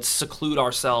society. Let's seclude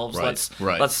ourselves. Let's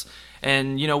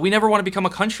and we never want to become a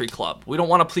country club. We don't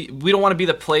want to be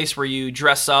the place where you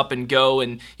dress up and go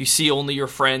and you see only your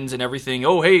friends and everything.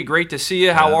 Oh, hey, great to see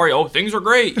you. How are you? Oh, things are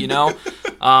great. We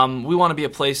want to be a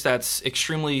place that's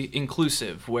extremely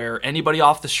inclusive, where anybody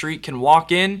off the street can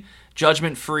walk in,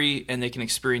 judgment free, and they can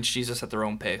experience Jesus at their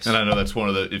own pace. And I know that's one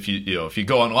of the, if you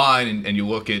go online and you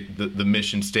look at the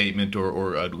mission statement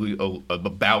or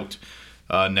about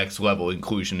next level,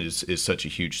 inclusion is such a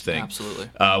huge thing. Absolutely.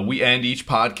 We end each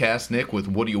podcast, Nick, with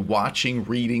what are you watching,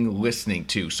 reading, listening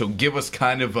to? So give us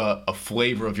kind of a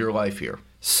flavor of your life here.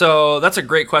 So that's a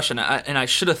great question, and I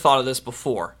should have thought of this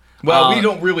before. Well, we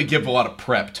don't really give a lot of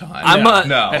prep time.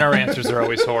 No. And our answers are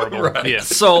always horrible. Right. Yeah.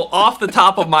 So off the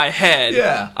top of my head,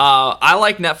 I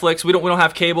like Netflix. We don't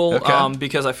have cable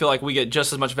because I feel like we get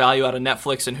just as much value out of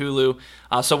Netflix and Hulu.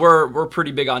 So we're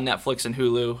pretty big on Netflix and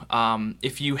Hulu.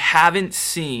 If you haven't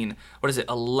seen, what is it,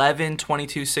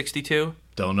 11/22/62?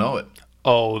 Don't know it.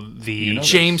 Oh, the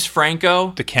James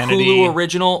Franco, the Kennedy Hulu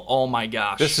original. Oh my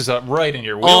gosh, this is right in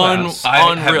your wheelhouse.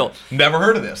 Unreal. Never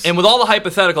heard of this. And with all the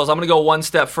hypotheticals, I'm going to go one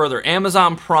step further.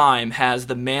 Amazon Prime has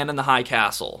The Man in the High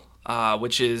Castle,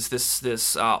 which is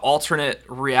this alternate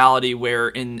reality where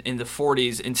in the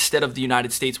 40s, instead of the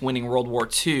United States winning World War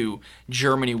II,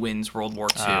 Germany wins World War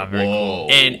II. Very cool.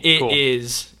 And it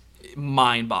is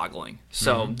mind-boggling.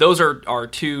 So those are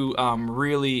two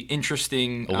really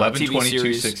interesting TV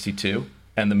series. 11/22/62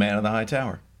 and The Man in the High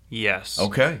Tower. Yes.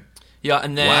 Okay. Yeah,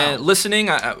 and then listening,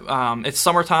 it's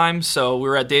summertime, so we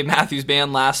were at Dave Matthews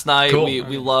Band last night. Cool.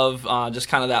 We love just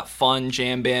kind of that fun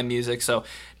jam band music. So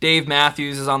Dave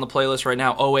Matthews is on the playlist right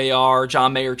now. OAR,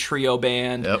 John Mayer Trio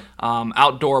Band,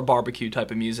 outdoor barbecue type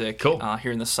of music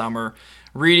here in the summer.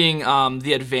 Reading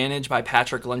The Advantage by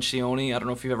Patrick Lencioni. I don't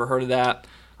know if you've ever heard of that.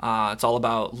 It's all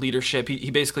about leadership. He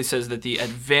basically says that the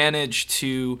advantage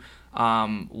to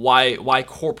why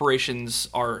corporations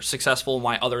are successful and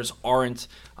why others aren't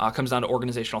comes down to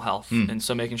organizational health. And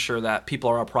so making sure that people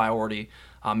are a priority,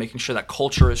 making sure that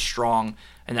culture is strong,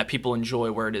 and that people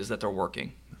enjoy where it is that they're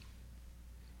working.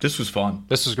 This was fun.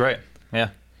 This was great. Yeah.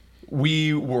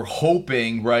 We were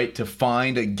hoping, to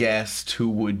find a guest who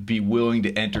would be willing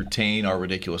to entertain our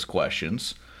ridiculous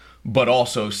questions, but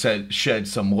also shed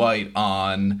some light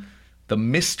on the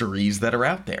mysteries that are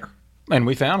out there. And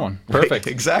we found one. Perfect. Right,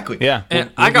 exactly. Yeah.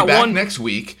 And we'll I got be back one next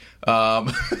week. Yeah,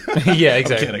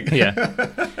 exactly. I'm kidding. Yeah.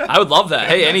 I would love that.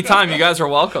 Hey, anytime, you guys are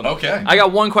welcome. Okay. I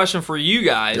got one question for you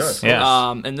guys. Sure.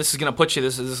 Yes. And this is going to put you,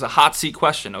 this is a hot seat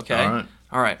question, okay?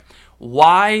 All right.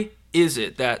 Why is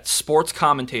it that sports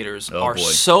commentators are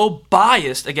so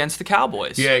biased against the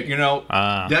Cowboys?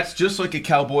 Yeah, that's just like a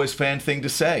Cowboys fan thing to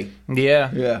say. Yeah.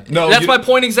 Yeah. No, that's my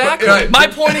point exactly. My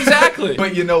point exactly.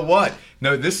 But you know what?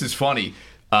 No, this is funny.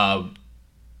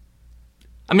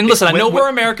 I mean, listen, I know we're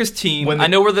America's team. I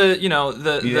know we're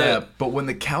but when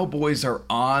the Cowboys are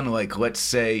on, let's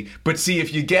say, but see,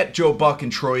 if you get Joe Buck and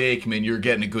Troy Aikman, you're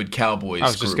getting a good Cowboys. I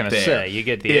was just going to say, you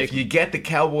get the. If you get the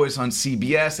Cowboys on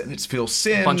CBS and it's Phil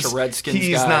Simms, bunch of Redskins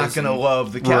he's not going to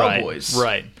love the Cowboys.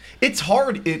 Right. It's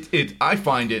hard. I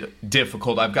find it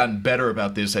difficult. I've gotten better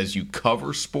about this as you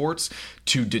cover sports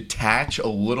to detach a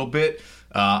little bit.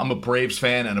 I'm a Braves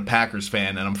fan and a Packers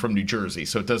fan, and I'm from New Jersey,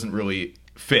 so it doesn't really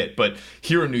fit. But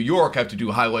here in New York, I have to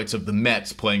do highlights of the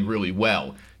Mets playing really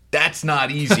well. That's not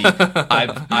easy.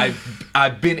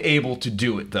 I've been able to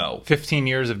do it, though. 15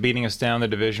 years of beating us down the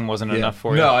division wasn't enough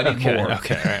for you? No, I need more.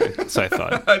 Okay, all right. So I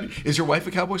thought. Is your wife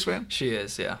a Cowboys fan? She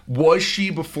is, yeah. Was she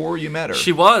before you met her?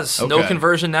 She was. Okay. No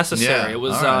conversion necessary. Yeah. It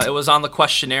was it was on the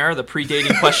questionnaire, the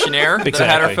pre-dating questionnaire that I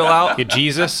had her fill out. Get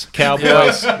Jesus,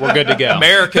 Cowboys, we're good to go.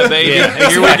 America, baby. Yeah,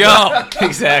 here we go.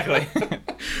 Exactly.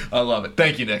 I love it.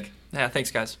 Thank you, Nick. Yeah,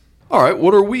 thanks, guys. All right,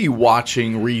 what are we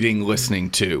watching, reading, listening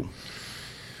to?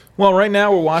 Well, right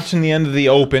now we're watching the end of the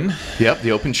Open. Yep,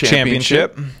 the Open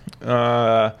Championship.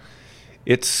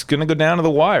 It's going to go down to the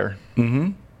wire.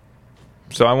 Mm-hmm.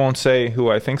 So I won't say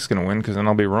who I think's going to win because then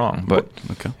I'll be wrong. But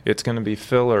it's going to be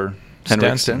Phil or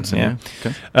Henrik Stenson. Yeah.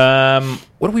 Okay.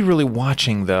 What are we really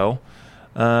watching, though?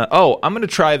 I'm going to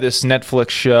try this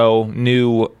Netflix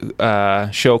new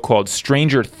show called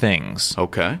Stranger Things.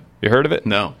 Okay. You heard of it?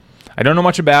 No. I don't know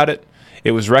much about it.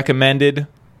 It was recommended,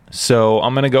 so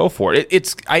I'm going to go for it.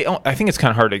 I think it's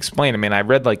kind of hard to explain. I mean, I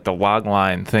read the log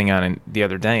line thing on it the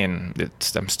other day, and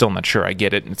I'm still not sure I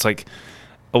get it. It's a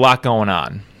lot going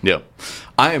on. Yeah.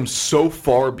 I am so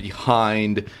far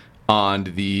behind on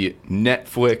the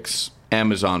Netflix,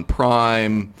 Amazon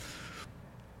Prime.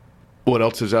 What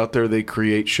else is out there? They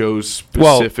create shows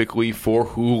specifically for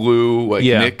Hulu,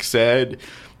 Nick said.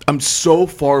 I'm so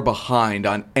far behind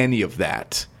on any of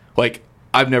that. Like,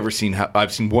 I've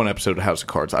seen one episode of House of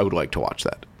Cards. I would like to watch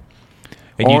that.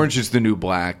 And Orange is the New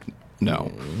Black.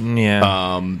 No. Yeah.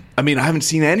 I mean, I haven't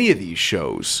seen any of these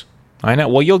shows. I know.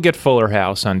 Well, you'll get Fuller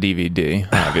House on DVD,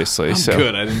 obviously. So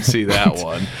Good. I didn't see that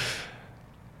one.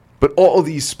 But all of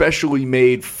these specially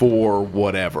made for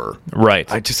whatever.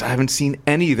 Right. I haven't seen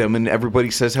any of them, and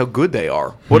everybody says how good they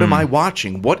are. What am I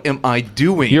watching? What am I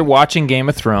doing? You're watching Game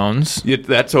of Thrones.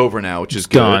 That's over now, which is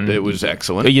done. Good. It was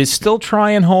excellent. Are you still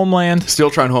trying Homeland? Still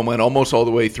trying Homeland, almost all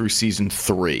the way through season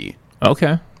 3.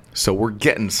 Okay. So we're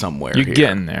getting somewhere. You're here.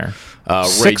 getting there.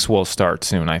 6 will start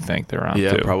soon, I think. They're on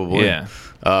Yeah, too. probably. Yeah.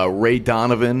 Ray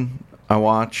Donovan, I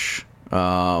watch. You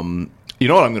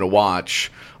know what I'm going to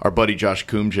watch? Our buddy Josh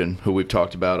Kumjian, who we've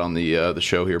talked about on the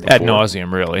show here before. Ad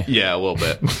nauseum, really. Yeah, a little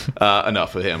bit.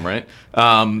 Enough of him, right?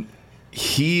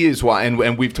 He is why,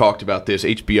 and we've talked about this.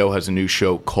 HBO has a new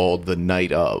show called The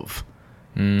Night Of,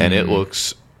 and it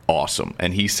looks awesome.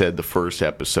 And he said the first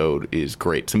episode is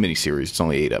great. It's a miniseries. It's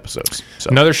only 8 episodes. So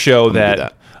Another show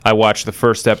that I watched the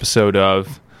first episode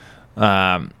of.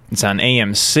 It's on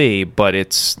AMC, but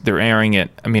they're airing it.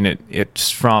 I mean,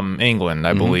 it's from England,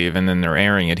 I believe, and then they're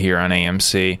airing it here on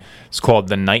AMC. It's called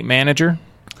The Night Manager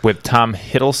with Tom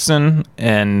Hiddleston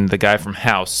and the guy from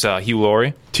House, Hugh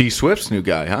Laurie. T. Swift's new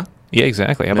guy, huh? Yeah,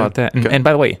 exactly. How about that? Okay. And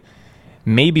by the way,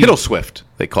 maybe Hiddle Swift,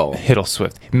 they call him. Hiddle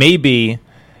Swift. Maybe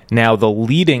now the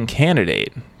leading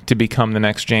candidate to become the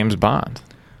next James Bond.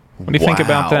 What do you think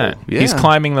about that? Yeah. He's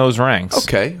climbing those ranks.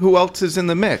 Okay, who else is in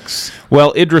the mix?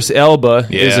 Well, Idris Elba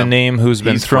is Yeah. a name who's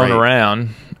been He's thrown great.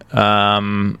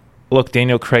 around. Look,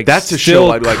 Daniel Craig That's a still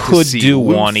show I'd like could to see. do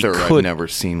Luther, one. He I've could. never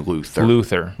seen Luther.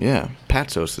 Luther. Yeah,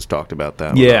 Patsos has talked about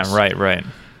that. Yeah, right.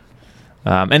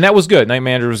 And that was good. Night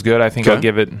Manager was good. I think Okay. I'll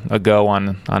give it a go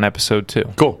on episode 2.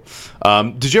 Cool.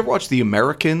 Did you ever watch The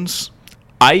Americans?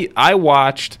 I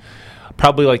watched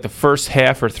probably like the first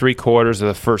half or 3/4 of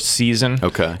the first season.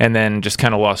 Okay. And then just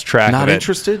kind of lost track Not of it.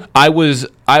 interested? I was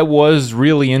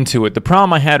really into it. The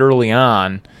problem I had early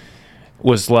on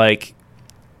was like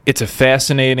it's a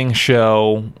fascinating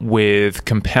show with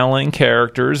compelling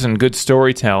characters and good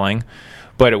storytelling,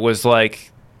 but it was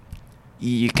like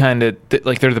you kind of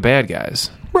like they're the bad guys,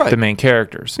 Right. the main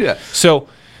characters. Yeah. So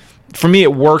for me,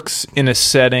 it works in a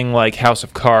setting like House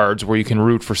of Cards, where you can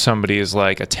root for somebody's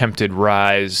like attempted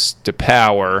rise to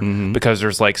power because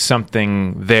there's like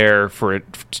something there for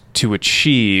it to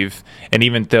achieve, and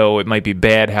even though it might be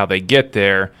bad how they get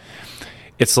there,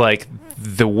 it's like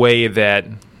the way that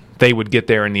they would get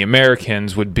there in the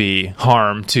Americans would be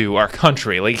harm to our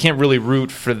country. Like you can't really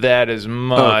root for that as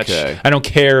much. Okay. I don't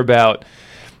care about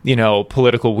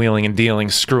political wheeling and dealing,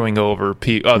 screwing over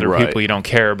other Right. people you don't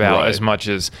care about Right. as much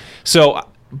as so.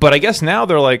 But I guess now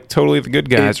they're like totally the good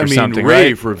guys or something,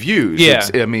 rave right? reviews. Yeah.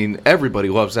 Everybody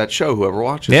loves that show. Whoever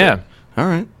watches Yeah. it. All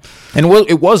right. And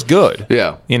it was good.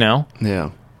 Yeah. Yeah.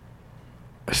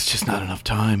 It's just not enough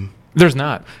time. There's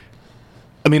not.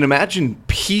 I mean, imagine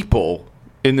people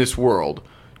in this world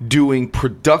doing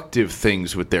productive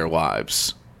things with their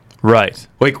lives. Right.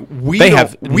 Like we They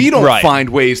don't right. find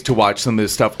ways to watch some of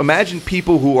this stuff. Imagine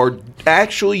people who are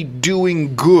actually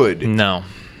doing good. No.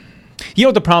 You know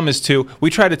what the problem is, too?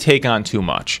 We try to take on too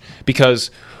much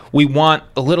because we want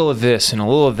a little of this and a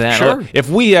little of that. Sure. If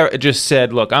we just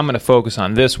said, look, I'm going to focus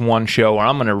on this one show or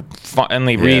I'm going to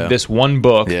finally Yeah. read this one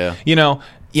book, Yeah.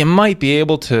 you might be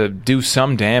able to do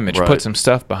some damage, Right. put some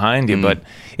stuff behind you, but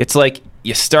it's like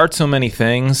you start so many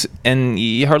things and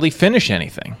you hardly finish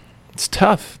anything. It's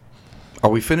tough. Are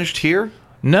we finished here?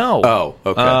 No. Oh,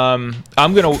 okay.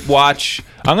 I'm gonna watch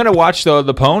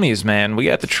the ponies, man. We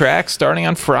got the track starting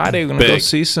on Friday. We're gonna go Big.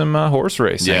 see some horse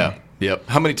racing. Yeah. Yep.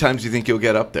 How many times do you think you'll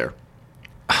get up there?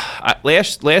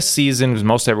 Last season was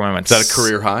most everyone went. Is that a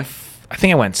career high? I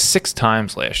think I went 6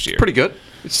 times last year. Pretty good.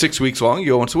 It's 6 weeks long. You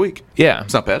go once a week. Yeah,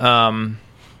 It's not bad.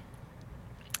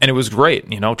 and it was great.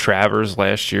 Travers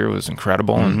last year was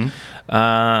incredible,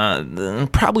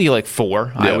 and probably like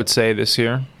 4, I Yeah. would say this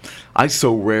year. I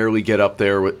so rarely get up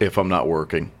there if I'm not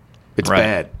working. It's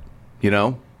Right.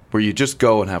 bad, where you just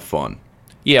go and have fun.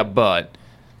 Yeah, but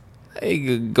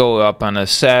you go up on a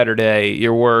Saturday,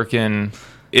 you're working,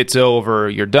 it's over,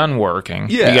 you're done working.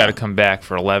 Yeah. You got to come back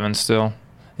for 11 still.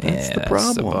 That's the That's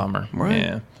problem. the bummer. Right.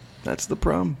 Yeah. That's the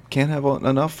problem. Can't have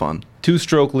enough fun.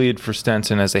 2-stroke lead for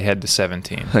Stenson as they head to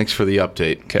 17. Thanks for the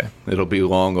update. Okay. It'll be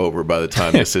long over by the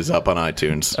time this is up on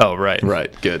iTunes. Oh, right.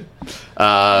 Right. Good.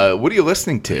 What are you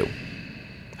listening to?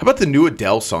 How about the new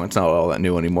Adele song? It's not all that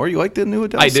new anymore. You like the new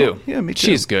Adele I song? do. Yeah, me too.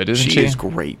 She's good, isn't she? She is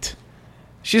great.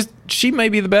 She may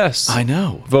be the best. I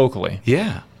know. Vocally.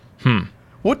 Yeah.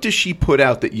 What does she put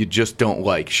out that you just don't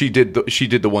like? She did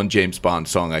the one James Bond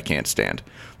song I can't stand,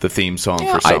 the theme song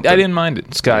for something. I didn't mind it.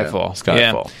 Skyfall.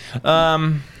 Skyfall.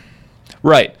 Yeah.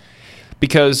 Right.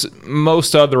 Because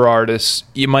most other artists,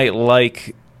 you might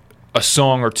like a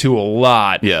song or two a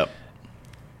lot. Yeah.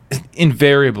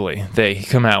 Invariably, they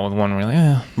come out with one where you're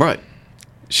like, right.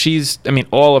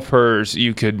 All of hers,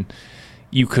 you could.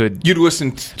 You'd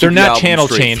listen to they're the not album channel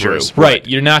straight changers, through. right?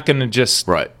 You're not going to just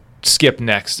skip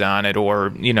next on it,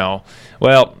 or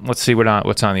well, let's see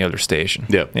what's on the other station.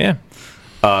 Yeah.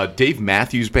 Dave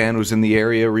Matthews Band was in the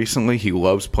area recently. He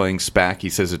loves playing SPAC. He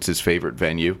says it's his favorite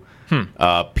venue.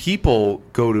 People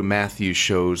go to Matthews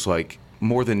shows like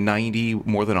more than 90,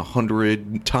 more than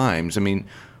 100 times. I mean,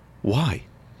 why?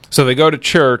 So they go to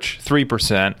church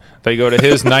 3%. They go to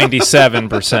his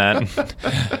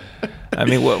 97%. I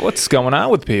mean, what's going on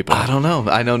with people? I don't know.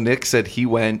 I know Nick said he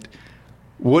went.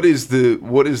 What is the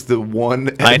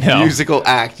one musical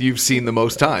act you've seen the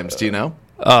most times? Do you know?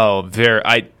 Oh,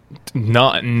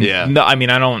 none. Yeah. No, I mean,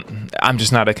 I'm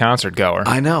just not a concert goer.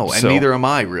 I know, and neither am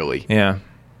I really. Yeah.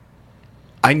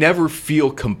 I never feel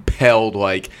compelled,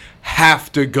 like,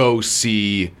 have to go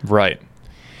see. Right.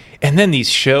 And then these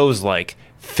shows like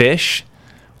Fish,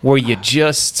 where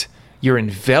you're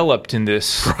enveloped in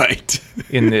this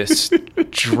in this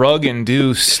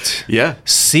drug-induced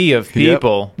sea of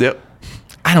people. Yep.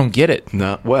 I don't get it.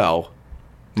 No, well,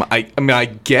 I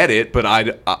get it,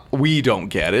 but we don't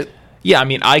get it. Yeah, I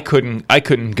mean, I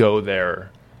couldn't go there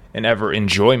and ever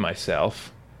enjoy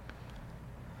myself.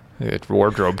 A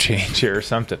wardrobe change here or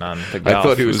something on the golf. I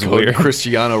thought he was going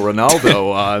Cristiano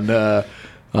Ronaldo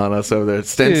on us over there.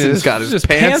 Stenson's got his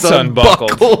pants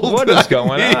unbuckled. What is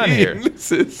going on here?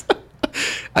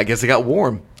 I guess it got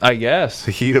warm. I guess.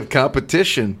 The heat of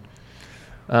competition.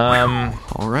 All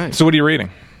right. So what are you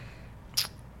reading?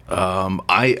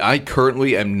 I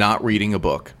currently am not reading a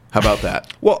book. How about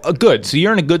that? Well, good. So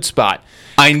you're in a good spot.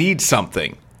 I need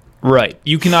something. Right.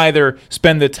 You can either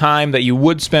spend the time that you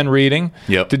would spend reading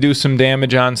to do some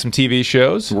damage on some TV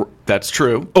shows. That's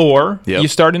true. Or you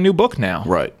start a new book now.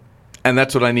 Right. And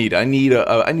that's what I need. I need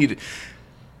a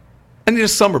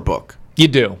summer book. You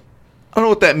do. I don't know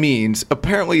what that means.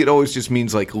 Apparently, it always just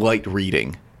means like light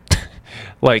reading.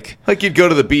 Like you'd go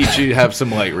to the beach, you'd have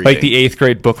some light reading. Like the 8th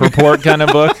grade book report kind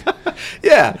of book?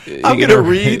 Yeah. I'm going to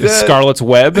read Scarlet's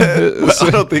Web?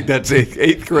 I don't think that's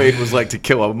 8th grade was like To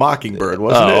Kill a Mockingbird,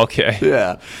 wasn't it? Oh, okay.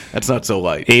 Yeah. That's not so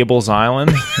light. Abel's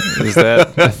Island? Is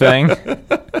that a thing?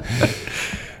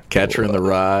 Catcher in the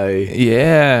Rye.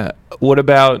 Yeah. What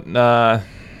about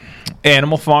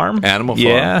Animal Farm? Animal Farm.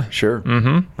 Yeah. Sure.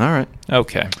 Mm-hmm. All right.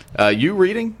 Okay. You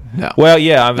reading? No. Well,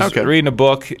 yeah. I was reading a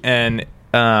book and...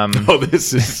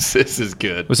 this is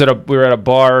good. We were at a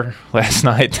bar last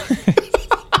night.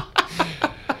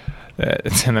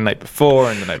 It's the night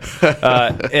before and the night before.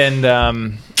 And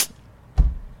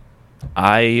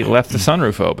I left the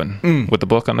sunroof open with the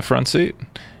book on the front seat,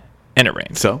 and it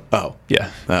rained. So? Oh. Yeah.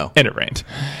 Oh. And it rained.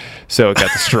 So it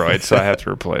got destroyed, so I had to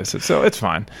replace it. So it's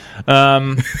fine.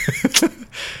 How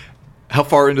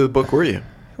far into the book were you?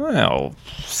 Well,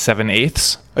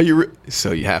 7/8. Are you?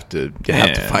 So you have to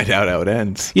find out how it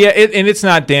ends. Yeah, and it's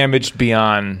not damaged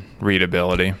beyond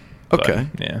readability. Okay.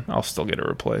 But, yeah, I'll still get it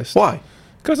replaced. Why?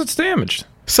 Because it's damaged.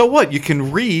 So what? You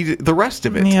can read the rest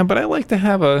of it. Yeah, but I like to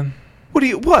have a.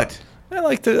 What? I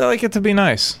like it to be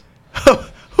nice.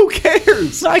 Who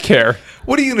cares? I care.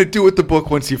 What are you going to do with the book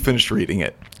once you finish reading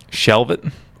it? Shelve it.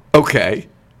 Okay.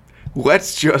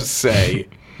 Let's just say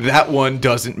that one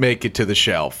doesn't make it to the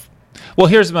shelf. Well,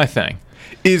 here's my thing.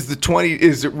 Is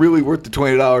it really worth the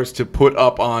 $20 to put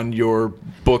up on your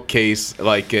bookcase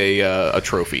like a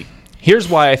trophy? Here's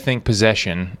why I think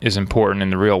possession is important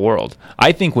in the real world.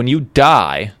 I think when you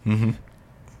die,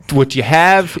 what you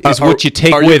have is what you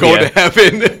take with you. Are you going to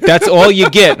heaven? That's all you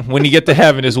get when you get to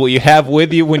heaven is what you have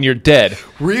with you when you're dead.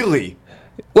 Really?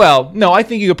 Well, no, I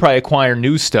think you could probably acquire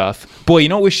new stuff. Boy, you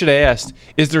know what we should have asked?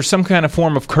 Is there some kind of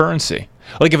form of currency?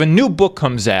 Like if a new book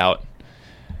comes out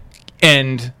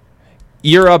and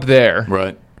you're up there,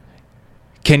 right?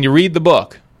 Can you read the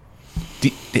book?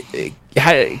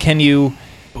 Can you?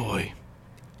 Boy.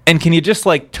 And can you just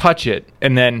like touch it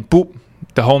and then boop,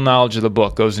 the whole knowledge of the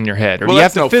book goes in your head? Or well, you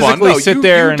have to physically sit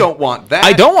there and you don't want that.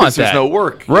 I don't want that. There's no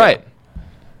work. Right. Yeah.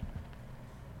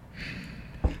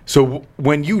 So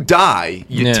when you die,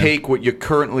 you take what you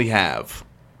currently have.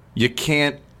 You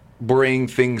can't bring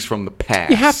things from the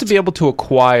past. You have to be able to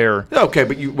acquire. Okay,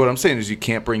 but what I'm saying is you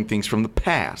can't bring things from the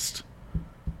past.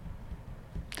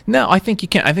 No, I think you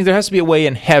can't. I think there has to be a way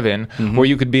in heaven where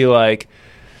you could be like,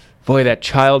 boy, that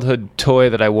childhood toy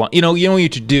that I want. You know what you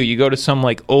should do? You go to some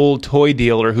like old toy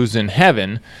dealer who's in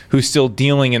heaven, who's still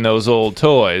dealing in those old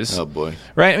toys. Oh boy,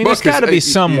 right? I mean, there's got to be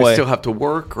some way. You still have to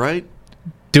work, right?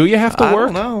 Do you have to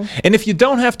work? I don't know. And if you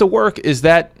don't have to work, is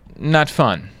that not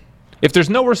fun? If there's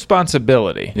no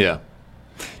responsibility. Yeah.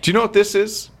 Do you know what this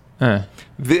is?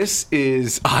 This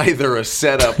is either a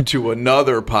setup to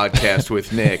another podcast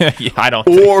with Nick, yeah, I don't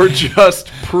or just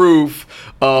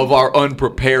proof of our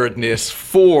unpreparedness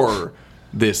for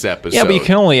this episode. Yeah, but you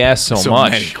can only ask so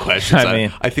much. Many questions. I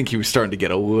mean, I think he was starting to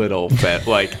get a little fat.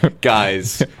 Like,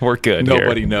 guys, we're good.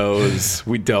 Nobody knows.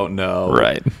 We don't know.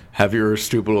 Right. Have your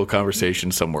stupid little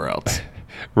conversation somewhere else.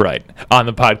 Right. On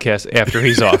the podcast after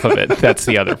he's off of it. That's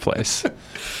the other place.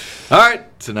 All right.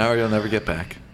 So now you'll never get back.